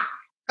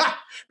die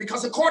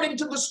because according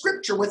to the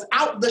scripture,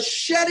 without the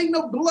shedding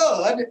of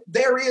blood,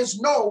 there is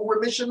no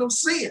remission of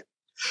sin.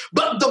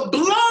 But the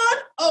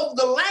blood of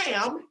the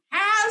Lamb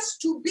has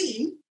to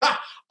be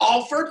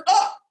offered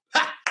up.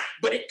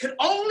 But it can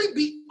only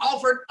be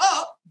offered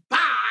up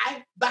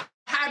by the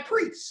high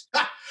priest.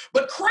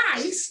 But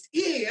Christ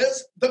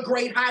is the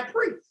great high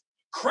priest.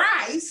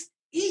 Christ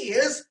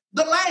is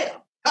the Lamb.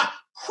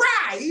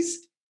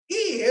 Christ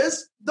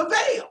is the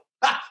veil.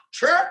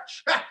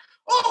 Church,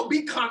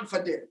 be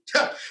confident.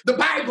 The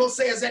Bible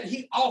says that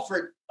he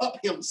offered up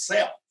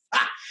himself.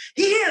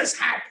 He is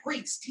high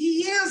priest.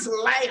 He is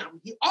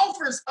Lamb. He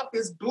offers up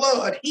his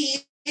blood. He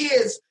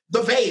is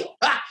the veil.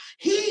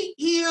 He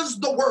is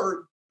the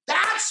word.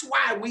 That's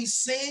why we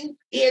sing,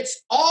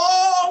 it's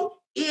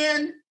all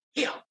in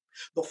him.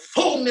 The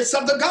fullness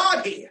of the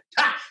Godhead.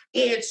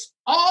 It's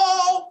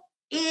all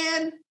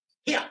in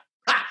him.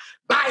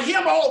 By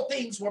him all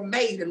things were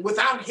made, and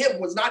without him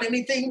was not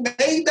anything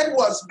made that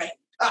was made.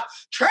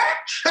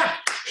 Church,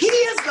 he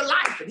is the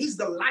life, and he's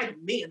the life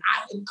of men.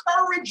 I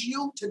encourage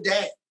you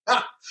today,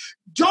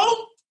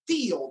 don't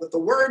feel that the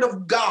word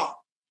of God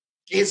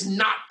is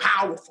not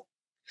powerful.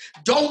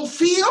 Don't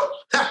feel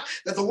that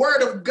the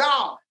word of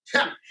God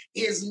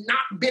is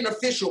not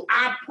beneficial.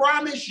 I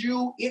promise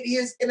you it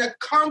is an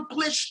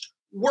accomplished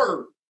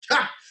word.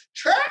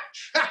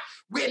 Church,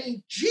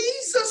 when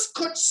Jesus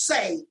could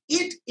say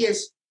it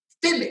is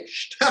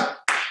finished,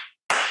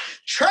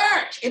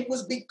 church, it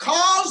was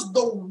because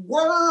the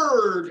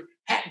word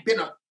had been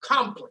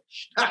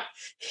accomplished.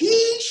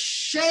 He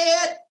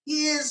shed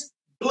his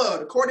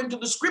blood. According to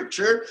the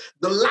scripture,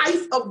 the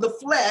life of the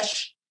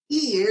flesh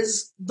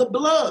is the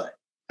blood.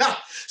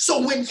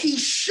 So when he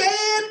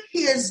shed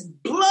his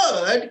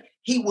blood,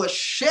 he was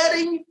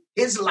shedding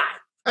his life.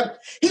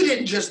 He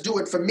didn't just do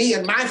it for me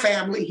and my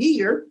family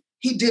here.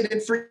 He did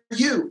it for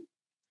you.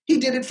 He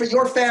did it for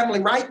your family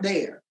right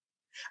there.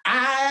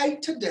 I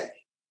today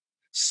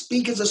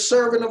speak as a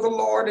servant of the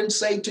Lord and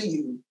say to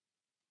you,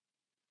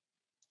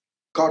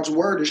 God's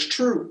word is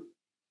true.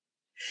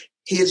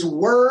 His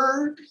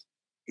word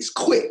is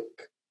quick.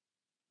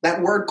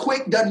 That word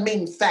quick doesn't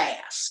mean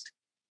fast.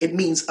 It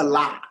means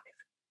alive.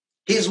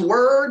 His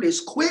word is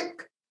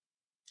quick.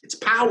 It's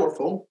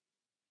powerful.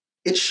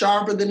 It's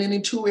sharper than any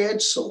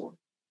two-edged sword.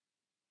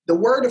 The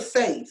word of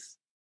faith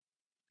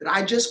that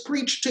I just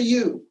preached to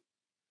you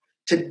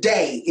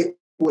today, it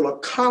will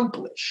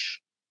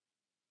accomplish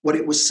what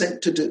it was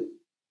sent to do.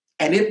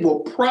 And it will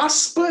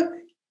prosper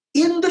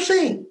in the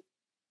thing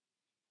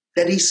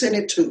that he sent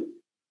it to.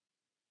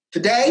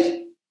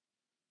 Today,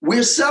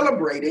 we're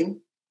celebrating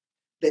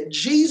that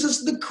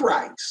Jesus the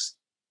Christ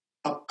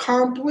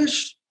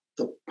accomplished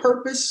the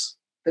purpose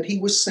that he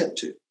was sent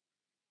to.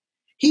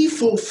 He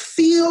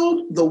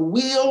fulfilled the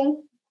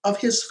will of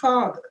his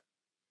Father.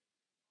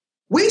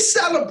 We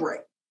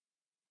celebrate.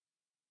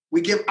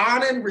 We give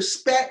honor and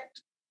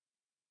respect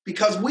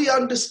because we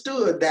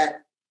understood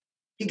that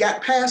he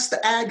got past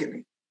the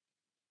agony.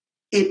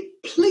 It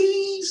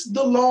pleased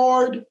the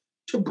Lord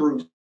to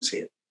bruise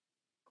him.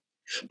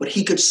 But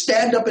he could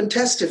stand up and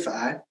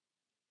testify,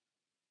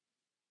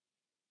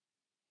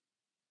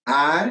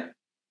 I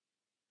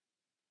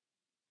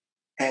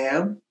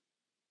am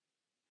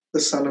the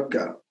Son of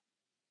God.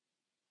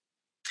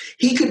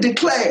 He could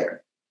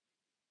declare,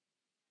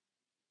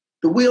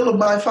 the will of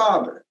my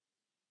Father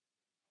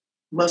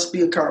must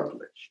be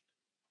accomplished.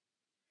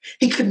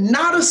 He could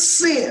not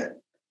ascend.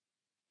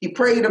 He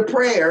prayed a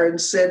prayer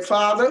and said,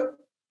 Father,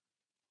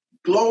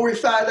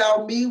 glorify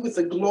thou me with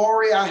the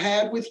glory I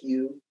had with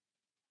you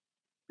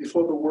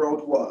before the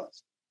world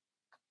was.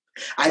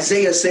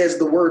 Isaiah says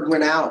the word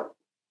went out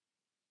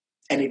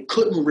and it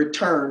couldn't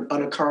return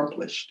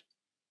unaccomplished.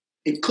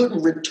 It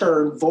couldn't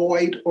return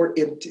void or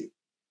empty.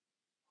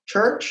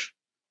 Church,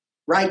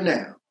 right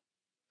now,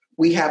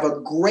 we have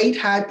a great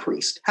high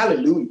priest,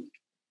 hallelujah,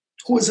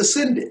 who is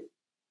ascended.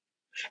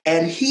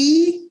 And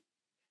he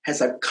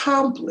has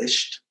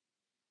accomplished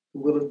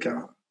the will of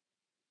God.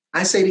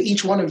 I say to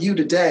each one of you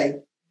today,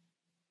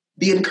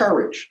 be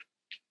encouraged.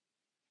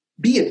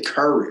 Be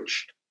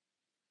encouraged.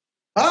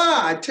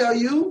 I tell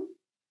you,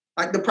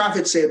 like the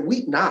prophet said,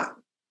 weep not.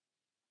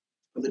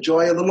 For the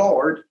joy of the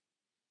Lord,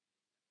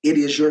 it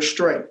is your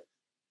strength.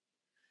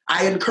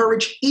 I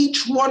encourage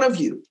each one of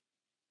you,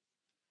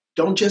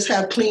 don't just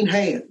have clean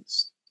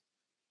hands.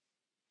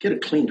 Get a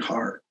clean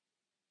heart.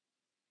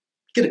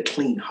 Get a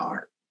clean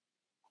heart.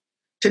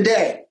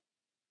 Today,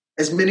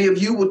 as many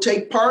of you will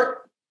take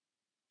part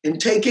in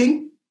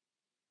taking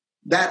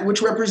that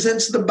which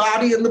represents the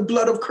body and the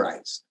blood of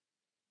Christ,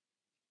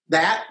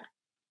 that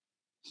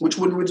which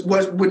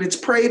when it's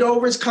prayed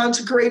over is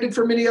consecrated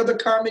for many other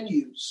common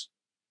use.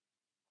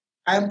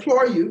 I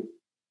implore you,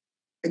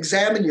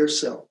 examine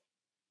yourself.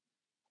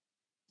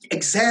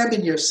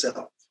 Examine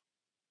yourself.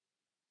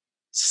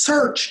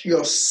 Search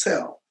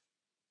yourself.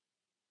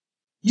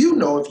 You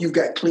know if you've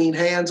got clean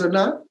hands or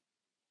not.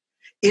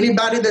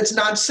 Anybody that's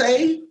not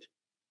saved,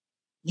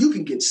 you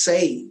can get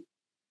saved.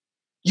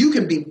 You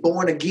can be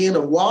born again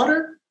of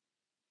water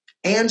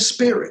and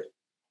spirit.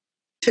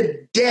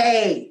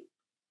 Today,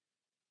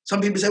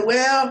 some people say,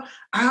 well,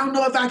 I don't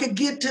know if I could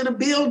get to the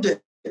building.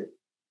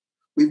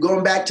 We've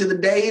gone back to the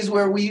days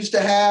where we used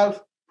to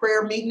have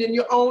prayer meeting in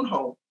your own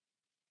home.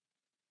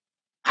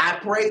 I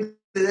pray that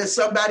there's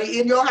somebody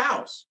in your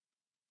house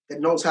that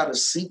knows how to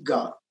seek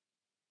God.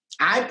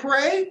 I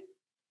pray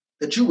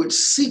that you would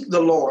seek the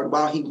Lord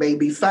while he may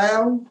be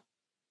found,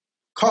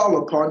 call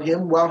upon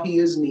him while he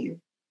is near.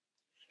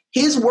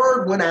 His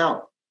word went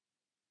out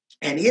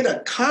and it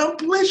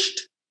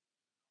accomplished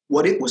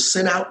what it was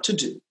sent out to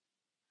do.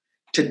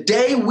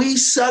 Today we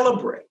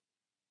celebrate.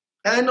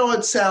 I know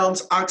it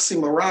sounds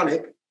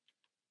oxymoronic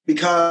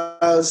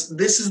because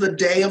this is the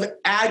day of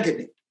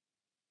agony.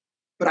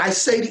 But I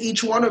say to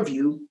each one of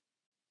you,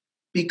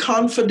 be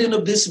confident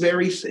of this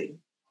very thing,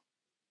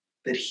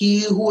 that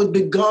he who has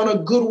begun a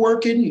good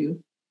work in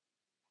you,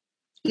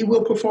 he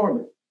will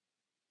perform it.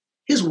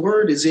 His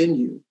word is in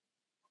you.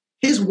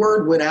 His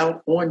word went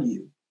out on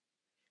you,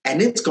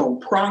 and it's going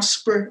to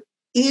prosper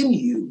in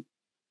you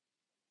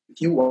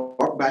if you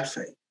walk by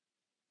faith.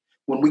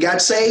 When we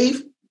got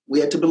saved,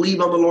 we had to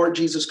believe on the Lord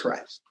Jesus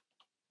Christ.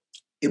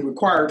 It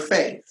required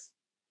faith.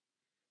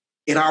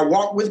 In our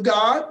walk with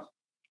God,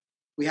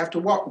 we have to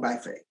walk by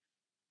faith.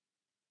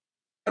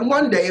 And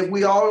one day,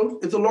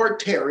 if the Lord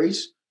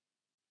tarries,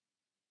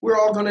 we're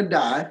all going to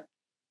die,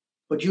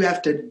 but you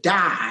have to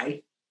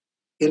die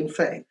in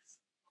faith.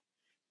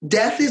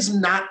 Death is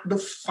not the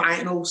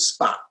final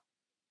spot.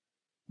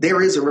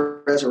 There is a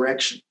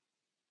resurrection.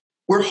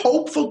 We're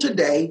hopeful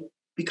today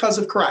because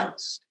of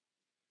Christ.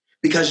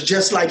 Because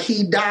just like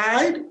he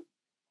died,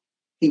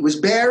 he was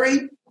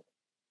buried,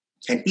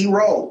 and he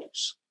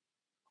rose.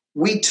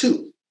 We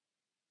too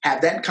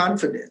have that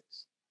confidence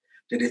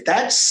that if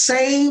that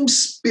same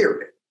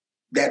spirit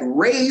that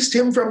raised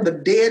him from the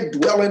dead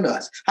dwell in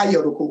us,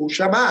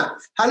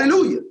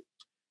 hallelujah,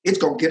 it's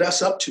going to get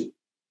us up too.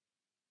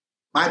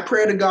 My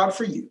prayer to God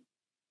for you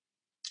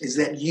is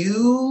that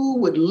you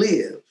would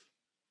live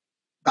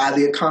by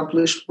the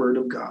accomplished word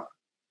of God.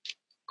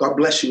 God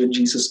bless you in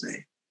Jesus'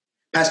 name.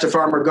 Pastor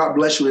Farmer, God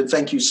bless you and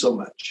thank you so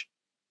much.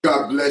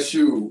 God bless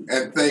you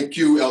and thank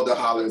you, Elder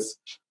Hollis.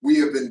 We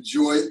have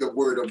enjoyed the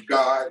word of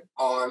God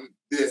on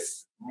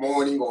this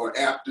morning or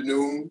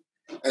afternoon,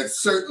 and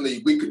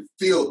certainly we could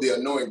feel the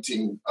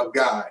anointing of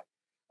God.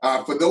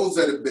 For those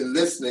that have been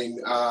listening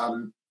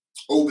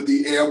over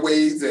the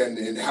airways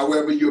and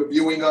however you're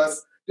viewing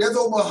us, there's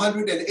over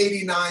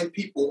 189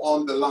 people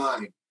on the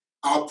line.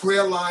 Our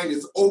prayer line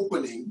is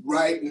opening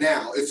right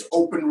now. It's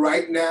open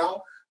right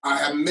now. I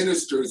have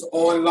ministers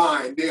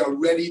online. They are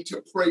ready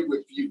to pray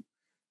with you.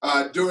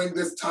 During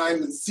this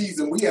time and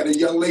season, we had a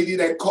young lady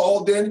that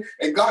called in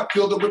and God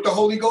filled her with the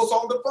Holy Ghost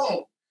on the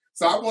phone.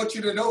 So I want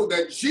you to know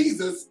that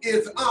Jesus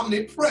is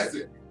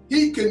omnipresent.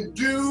 He can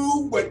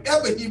do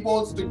whatever he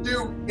wants to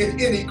do in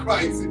any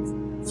crisis.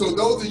 So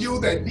those of you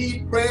that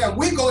need prayer,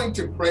 we're going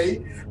to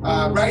pray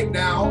right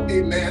now,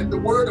 amen. The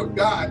word of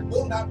God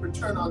will not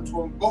return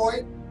unto him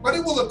void, but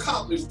it will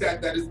accomplish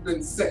that has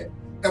been said.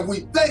 And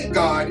we thank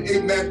God,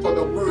 amen, for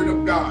the word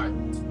of God.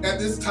 At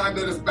this time,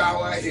 let us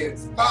bow our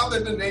heads. Father,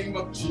 in the name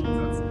of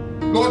Jesus,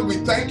 Lord, we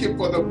thank you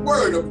for the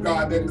word of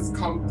God that has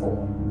come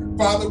forth.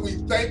 Father, we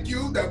thank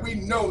you that we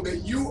know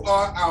that you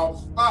are our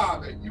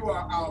Father. You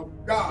are our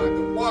God,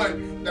 the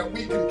one that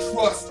we can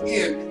trust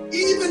in,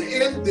 even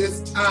in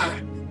this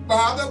time.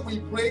 Father, we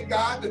pray,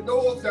 God, that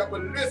those that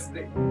were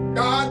listening,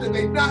 God, that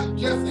they not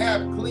just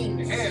have clean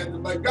hands,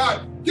 but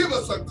God, give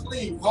us a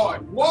clean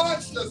heart.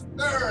 Wash us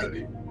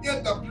thoroughly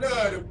in the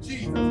blood of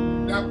Jesus.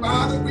 Now,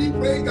 Father, we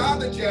pray,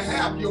 God, that you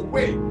have your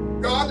way.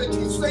 God, that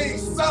you save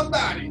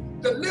somebody,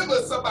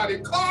 deliver somebody,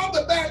 call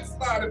the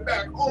backslider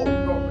back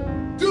home,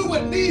 Lord. Do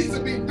what needs to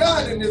be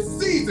done in this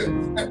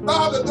season. And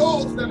Father,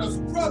 those that are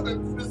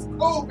struggling with this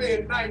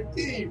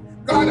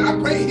COVID-19, God,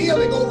 I pray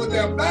healing over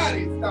their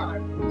bodies, God,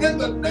 in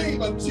the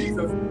name of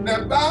Jesus.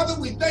 Now, Father,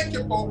 we thank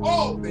you for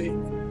all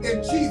things.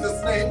 In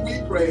Jesus' name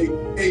we pray,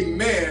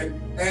 amen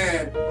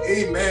and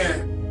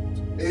amen.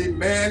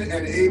 Amen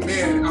and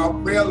amen. Our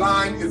prayer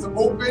line is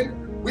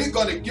open. We're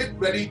going to get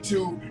ready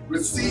to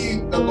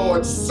receive the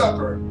Lord's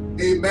Supper.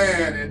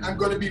 Amen. And I'm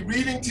going to be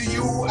reading to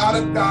you out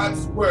of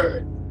God's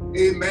word.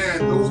 Amen.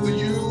 Those of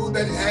you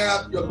that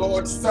have your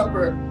Lord's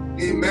Supper,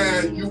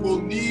 amen, you will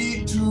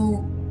need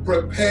to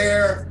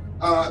prepare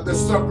the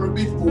supper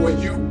before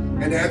you.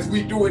 And as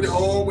we do it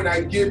home, when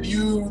I give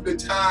you the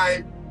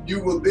time,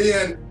 you will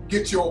then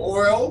get your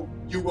oil.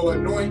 You will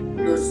anoint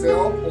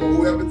yourself, or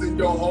whoever's in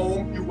your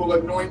home, you will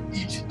anoint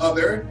each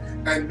other,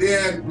 and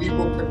then we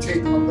will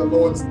partake of the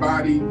Lord's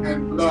body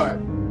and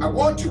blood. I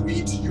want to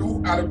read to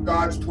you out of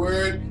God's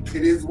word.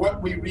 It is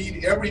what we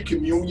read every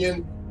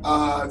communion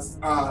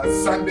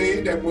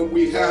Sunday, that when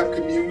we have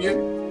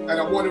communion. And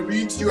I want to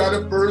read to you out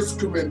of 1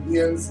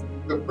 Corinthians,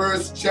 the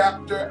 11th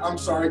chapter,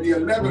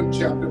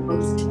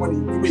 verse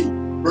 23.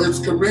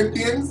 1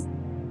 Corinthians,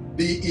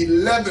 the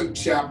 11th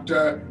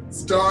chapter,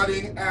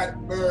 starting at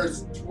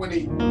verse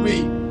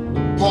 23.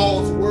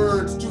 Paul's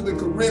words to the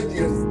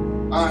Corinthians,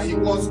 he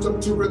wants them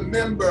to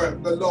remember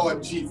the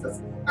Lord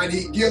Jesus, and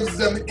he gives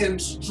them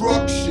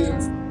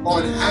instructions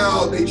on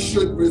how they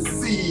should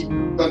receive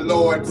the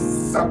Lord's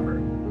Supper.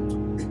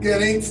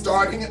 Beginning,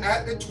 starting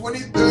at the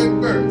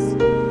 23rd verse,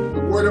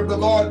 the word of the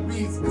Lord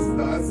reads as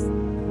thus: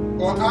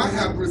 For I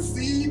have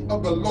received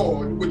of the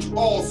Lord, which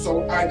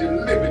also I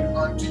delivered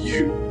unto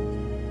you,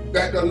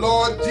 that the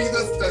Lord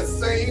Jesus, the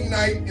same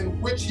night in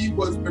which he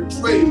was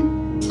betrayed,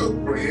 took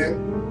bread,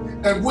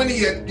 and when he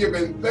had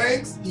given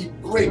thanks, he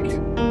brake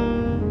it,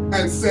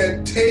 and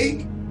said,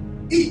 Take,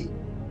 eat,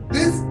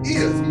 this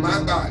is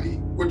my body,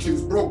 which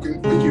is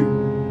broken for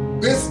you.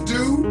 This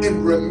do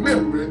in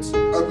remembrance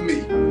of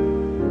me.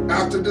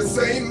 After the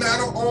same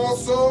manner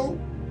also,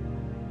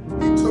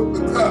 he took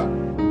the cup,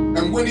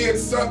 and when he had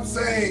supped,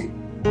 saying,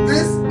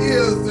 This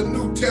is the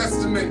New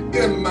Testament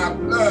in my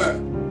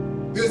blood.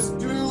 This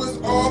do as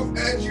oft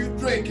as you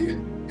drink it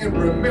in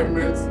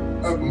remembrance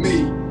of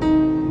me.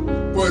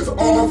 For as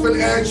often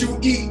as you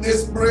eat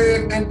this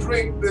bread and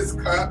drink this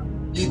cup,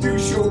 ye do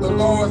show the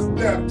Lord's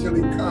death till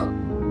he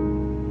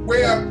come.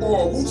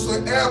 Wherefore,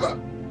 whosoever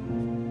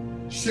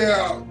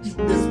shall eat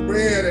this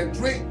bread and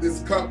drink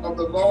this cup of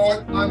the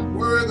Lord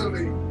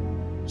unworthily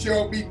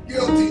shall be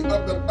guilty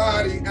of the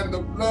body and the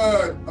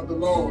blood of the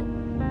Lord.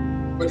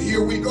 But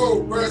here we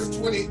go, verse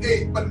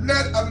 28. But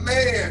let a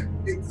man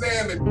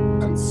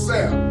examine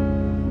himself,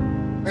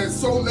 and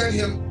so let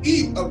him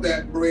eat of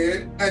that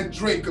bread and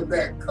drink of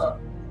that cup.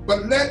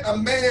 But let a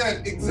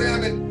man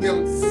examine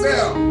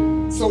himself,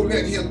 so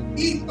let him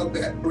eat of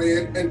that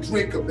bread and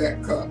drink of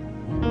that cup.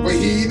 For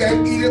he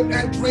that eateth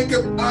and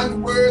drinketh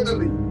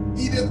unworthily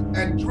eateth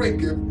and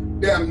drinketh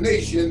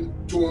damnation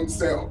to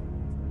himself.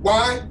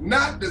 Why?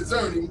 Not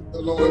discerning the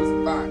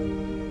Lord's body.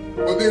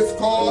 For this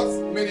cause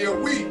many are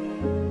weak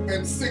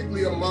and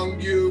sickly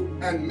among you,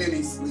 and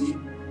many sleep.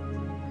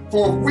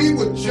 For if we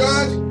would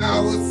judge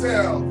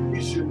ourselves,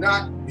 we should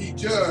not be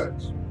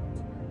judged.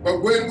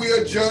 But when we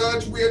are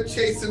judged, we are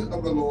chastened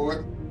of the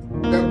Lord,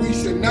 that we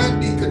should not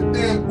be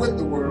condemned with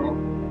the world.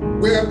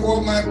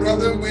 Wherefore, my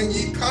brethren, when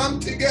ye come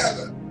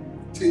together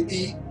to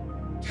eat,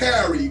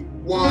 tarry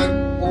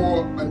one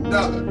for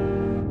another.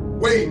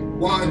 Wait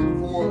one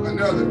for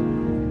another.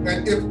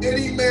 And if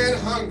any man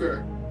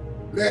hunger,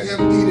 let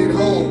him eat at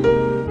home,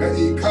 that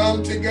ye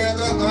come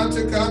together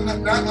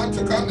not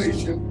unto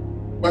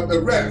condemnation, but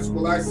the rest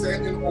will I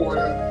set in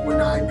order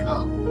when I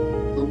come.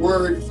 The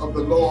words of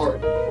the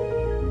Lord.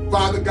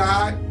 Father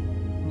God,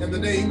 in the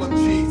name of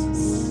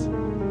Jesus,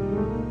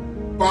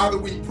 Father,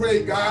 we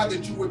pray, God,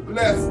 that you would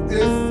bless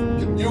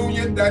this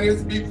communion that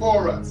is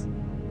before us.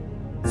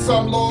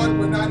 Some, Lord,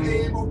 were not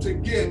able to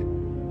get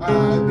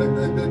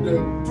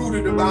the fruit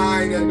of the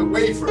vine and the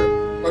wafer.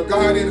 But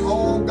God, at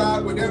home,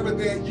 God, whatever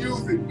they're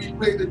using, we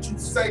pray that you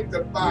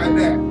sanctify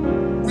that.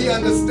 We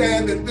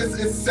understand that this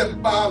is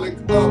symbolic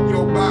of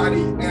your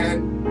body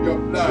and your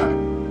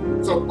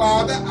blood. So,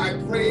 Father,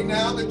 I pray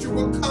now that you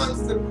will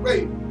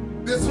consecrate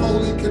this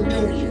Holy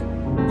Communion.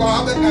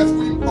 Father, as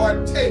we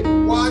partake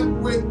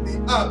one with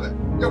the other,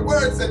 your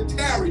word said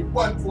tarry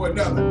one for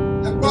another.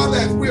 And Father,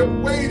 as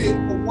we're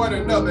waiting for one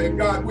another, and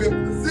God,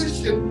 we're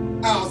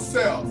positioned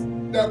ourselves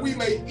that we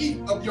may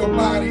eat of your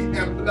body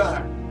and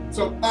blood.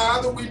 So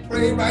Father, we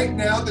pray right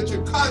now that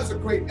you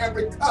consecrate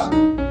every cup,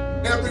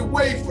 every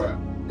wafer,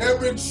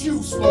 every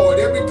juice, Lord,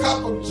 every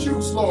cup of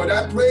juice, Lord.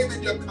 I pray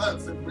that you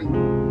consecrate.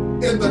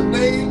 In the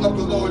name of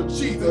the Lord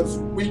Jesus,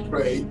 we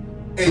pray.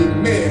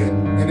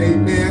 Amen and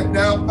amen.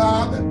 Now,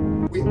 Father,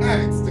 we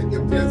ask that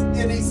if there's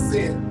any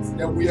sins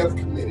that we have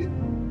committed,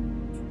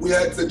 we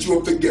ask that you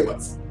will forgive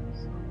us.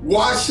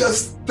 Wash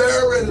us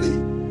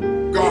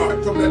thoroughly,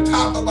 God, from the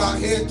top of our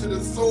head to the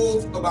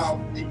soles of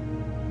our feet.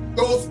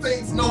 Those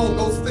things known,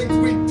 those things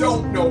we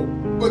don't know,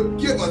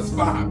 forgive us,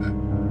 Father.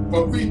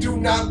 But we do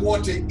not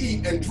want to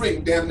eat and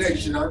drink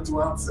damnation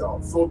unto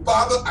ourselves. So,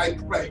 Father, I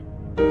pray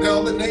now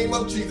in the name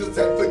of Jesus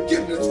that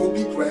forgiveness will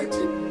be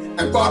granted.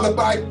 And Father,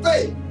 by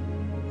faith,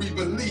 we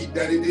believe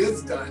that it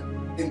is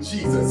done in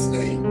Jesus'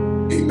 name.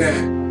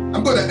 Amen.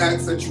 I'm going to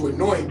ask that you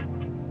anoint,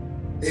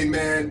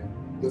 amen,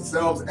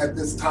 yourselves at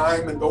this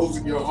time and those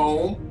in your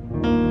home.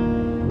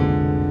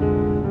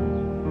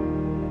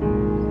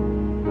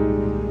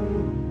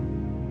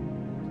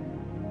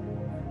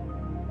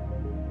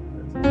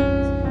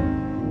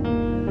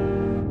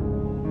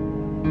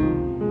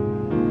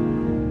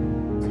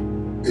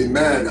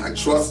 Amen. I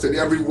trust that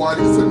everyone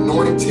is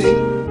anointing.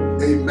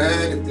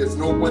 Amen. If there's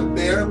no one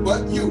there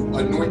but you,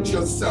 anoint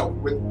yourself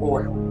with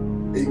oil.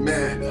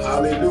 Amen.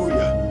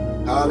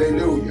 Hallelujah.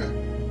 Hallelujah.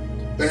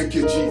 Thank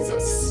you,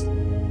 Jesus.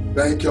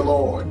 Thank you,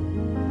 Lord.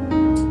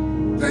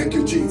 Thank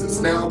you, Jesus.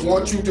 Now I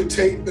want you to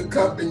take the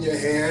cup in your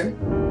hand.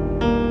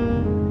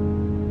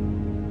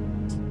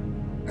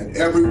 And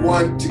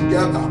everyone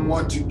together, I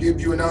want to give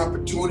you an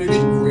opportunity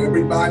for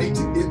everybody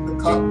to get the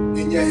cup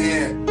in your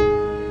hand.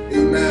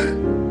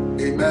 Amen.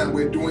 Amen.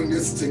 We're doing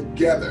this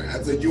together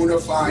as a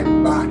unified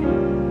body.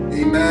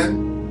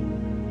 Amen.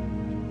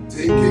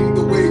 Taking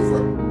the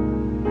wafer,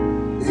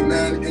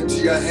 amen,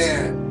 into your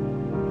hand.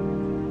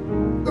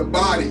 The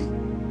body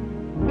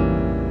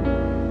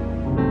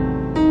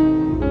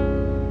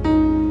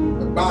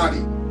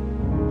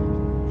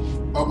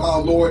of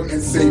our Lord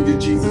and Savior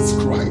Jesus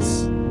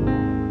Christ,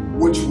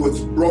 which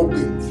was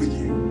broken for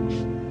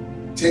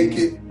you. Take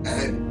it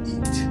and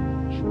eat.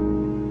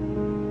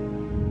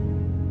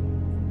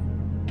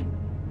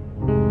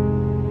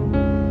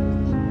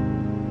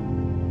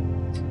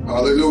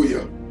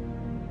 Hallelujah.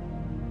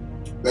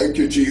 Thank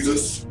you,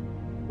 Jesus.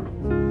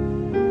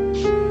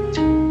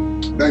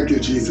 Thank you,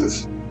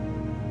 Jesus.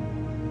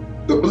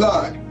 The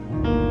blood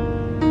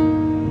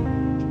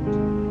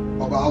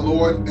of our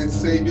Lord and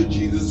Savior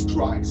Jesus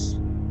Christ,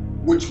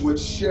 which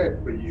was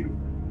shed for you.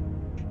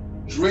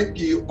 Drink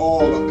ye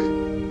all of it.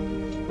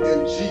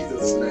 In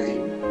Jesus'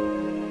 name,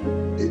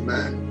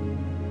 amen.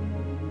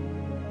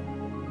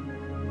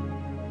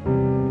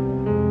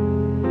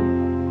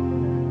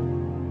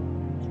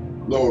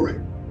 Glory.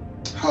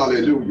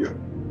 Hallelujah.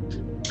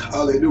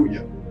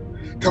 Hallelujah.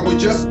 Can we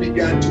just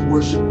begin to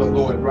worship the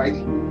Lord right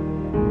here?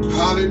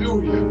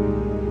 Hallelujah.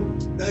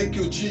 Thank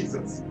you,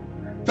 Jesus.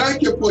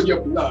 Thank you for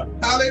your blood.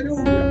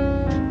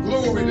 Hallelujah.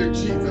 Glory to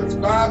Jesus.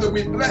 Father,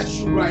 we bless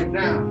you right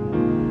now.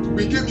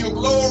 We give you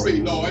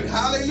glory, Lord.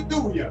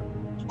 Hallelujah.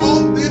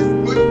 On this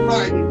Good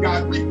Friday,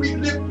 God, we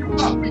lift you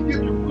up. We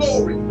give you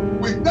glory.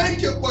 We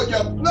thank you for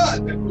your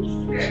blood that was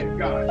shed,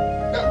 God,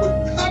 that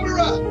would cover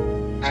us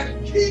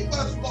and keep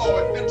us,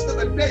 Lord, until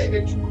the day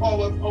that you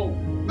call us home.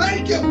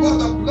 Thank you for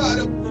the blood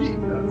of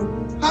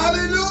Jesus.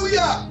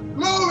 Hallelujah.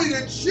 Glory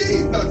to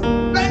Jesus.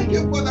 Thank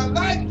you for the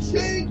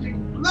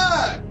life-changing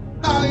blood.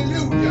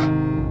 Hallelujah.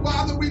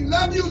 Father, we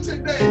love you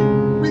today.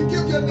 We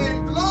give your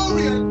name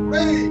glory and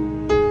praise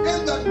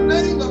in the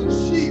name of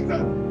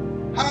Jesus.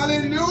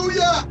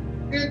 Hallelujah.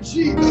 In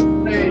Jesus'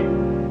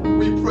 name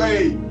we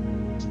pray.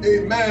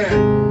 Amen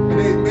and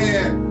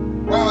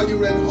amen. While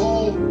you're at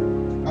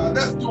home,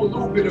 let's do a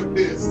little bit of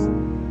this.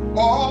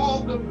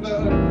 All the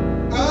blood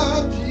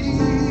of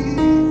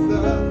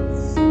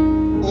Jesus.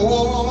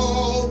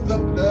 All the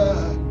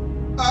blood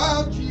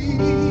of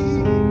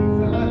Jesus.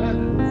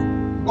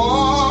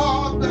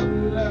 All the blood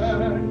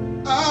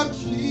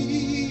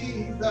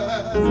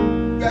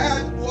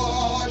that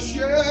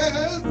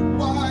washes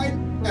white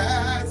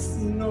as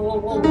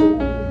snow.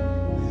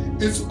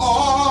 It's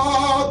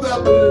all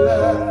the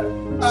blood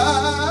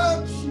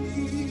of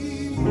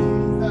Jesus.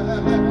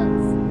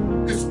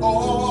 It's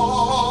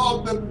all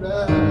the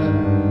blood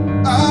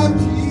of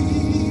Jesus.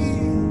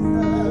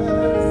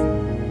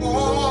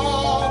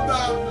 All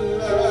the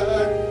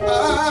blood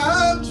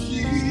of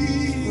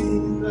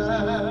Jesus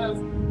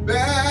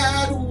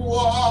that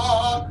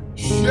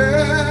washes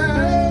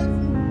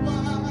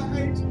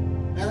white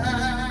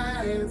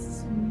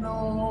as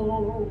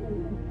snow.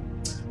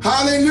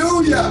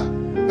 Hallelujah.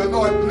 The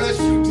Lord bless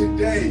you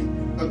today.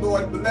 The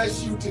Lord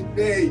bless you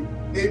today.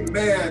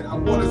 Amen. I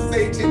want to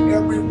say to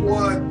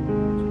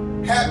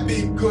everyone,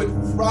 happy Good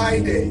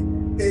Friday.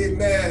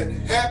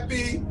 Amen.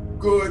 Happy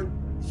Good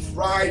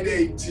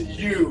Friday to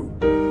you.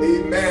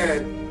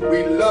 Amen.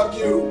 We love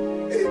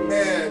you.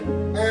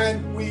 Amen.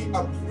 And we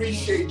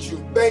appreciate you.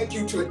 Thank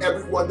you to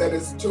everyone that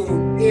is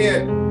tuned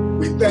in.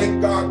 We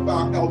thank God for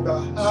our Elder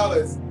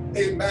Hollis.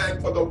 Amen.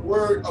 For the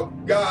word of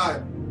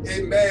God.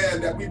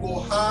 Amen. That we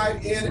will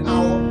hide in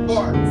our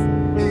hearts.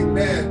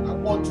 Amen. I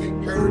want to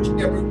encourage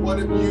every one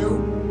of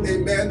you.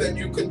 Amen. That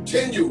you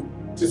continue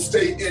to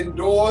stay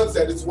indoors.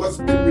 That is what's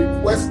been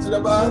requested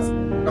of us.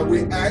 And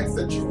we ask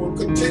that you will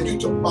continue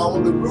to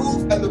follow the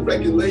rules and the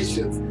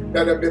regulations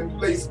that have been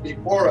placed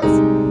before us.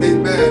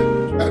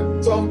 Amen.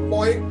 At some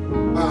point,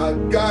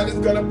 God is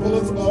going to pull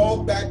us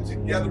all back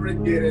together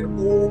again. And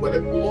oh, what a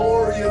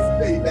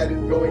glorious day that is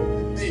going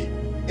to be.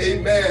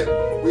 Amen.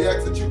 We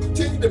ask that you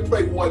continue to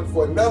pray one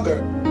for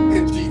another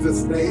in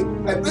Jesus'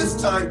 name. At this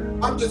time,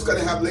 I'm just going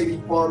to have Lady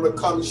Farmer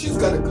come. She's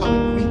going to come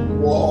and greet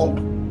you all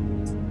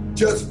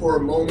just for a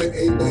moment.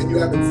 Amen. You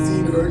haven't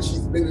seen her.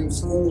 She's been in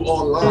school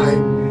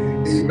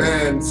online.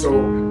 Amen. So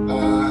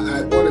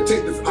I want to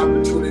take this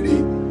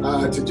opportunity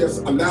to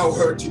just allow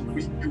her to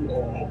greet you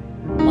all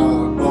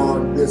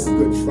on this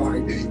Good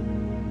Friday.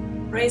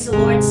 Praise the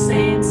Lord,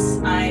 saints.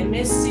 I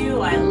miss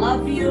you. I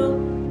love you.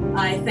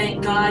 I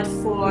thank God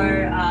for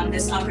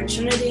this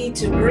opportunity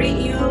to greet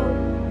you.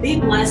 Be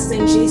blessed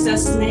in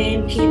Jesus'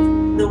 name.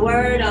 Keep the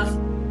word of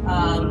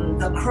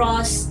the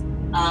cross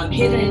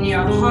hidden in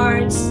your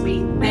hearts.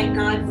 We thank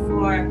God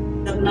for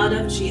the blood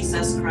of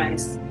Jesus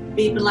Christ.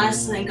 Be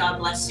blessed and God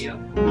bless you.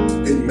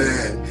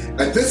 Amen.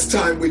 At this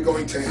time, we're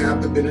going to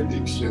have the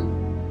benediction.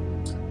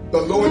 The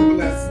Lord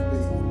bless thee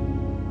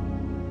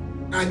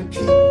and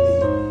keep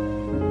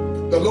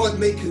thee. The Lord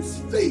make his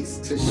face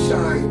to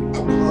shine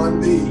upon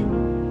thee.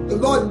 The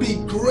Lord be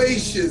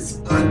gracious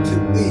unto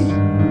thee.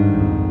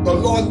 The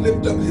Lord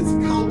lift up his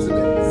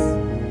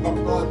countenance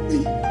upon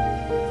thee.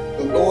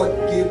 The Lord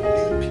give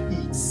thee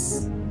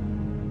peace.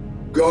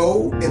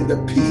 Go in the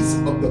peace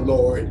of the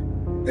Lord.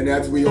 And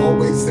as we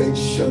always say,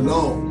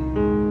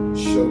 shalom,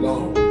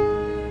 shalom.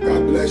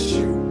 God bless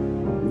you.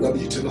 Love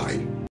you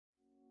tonight.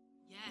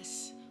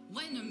 Yes,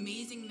 what an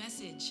amazing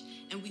message.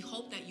 And we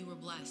hope that you were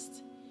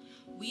blessed.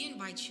 We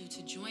invite you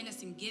to join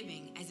us in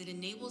giving as it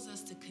enables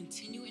us to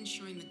continue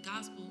ensuring the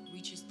gospel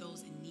reaches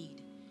those in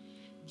need.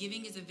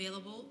 Giving is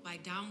available by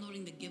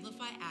downloading the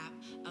Givelify app,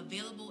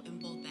 available in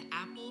both the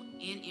Apple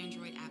and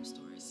Android app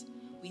stores.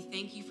 We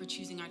thank you for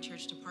choosing our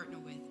church to partner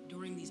with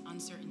during these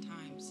uncertain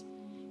times.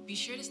 Be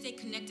sure to stay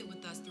connected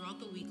with us throughout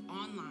the week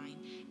online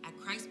at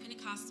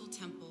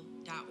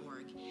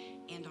christpentecostaltemple.org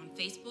and on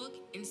Facebook,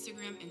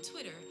 Instagram, and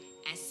Twitter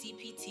at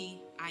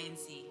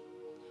CPTINC.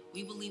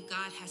 We believe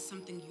God has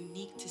something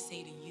unique to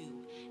say to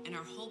you, and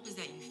our hope is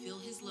that you feel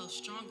his love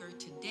stronger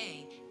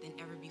today than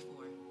ever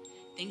before.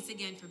 Thanks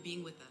again for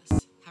being with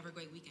us. Have a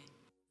great weekend.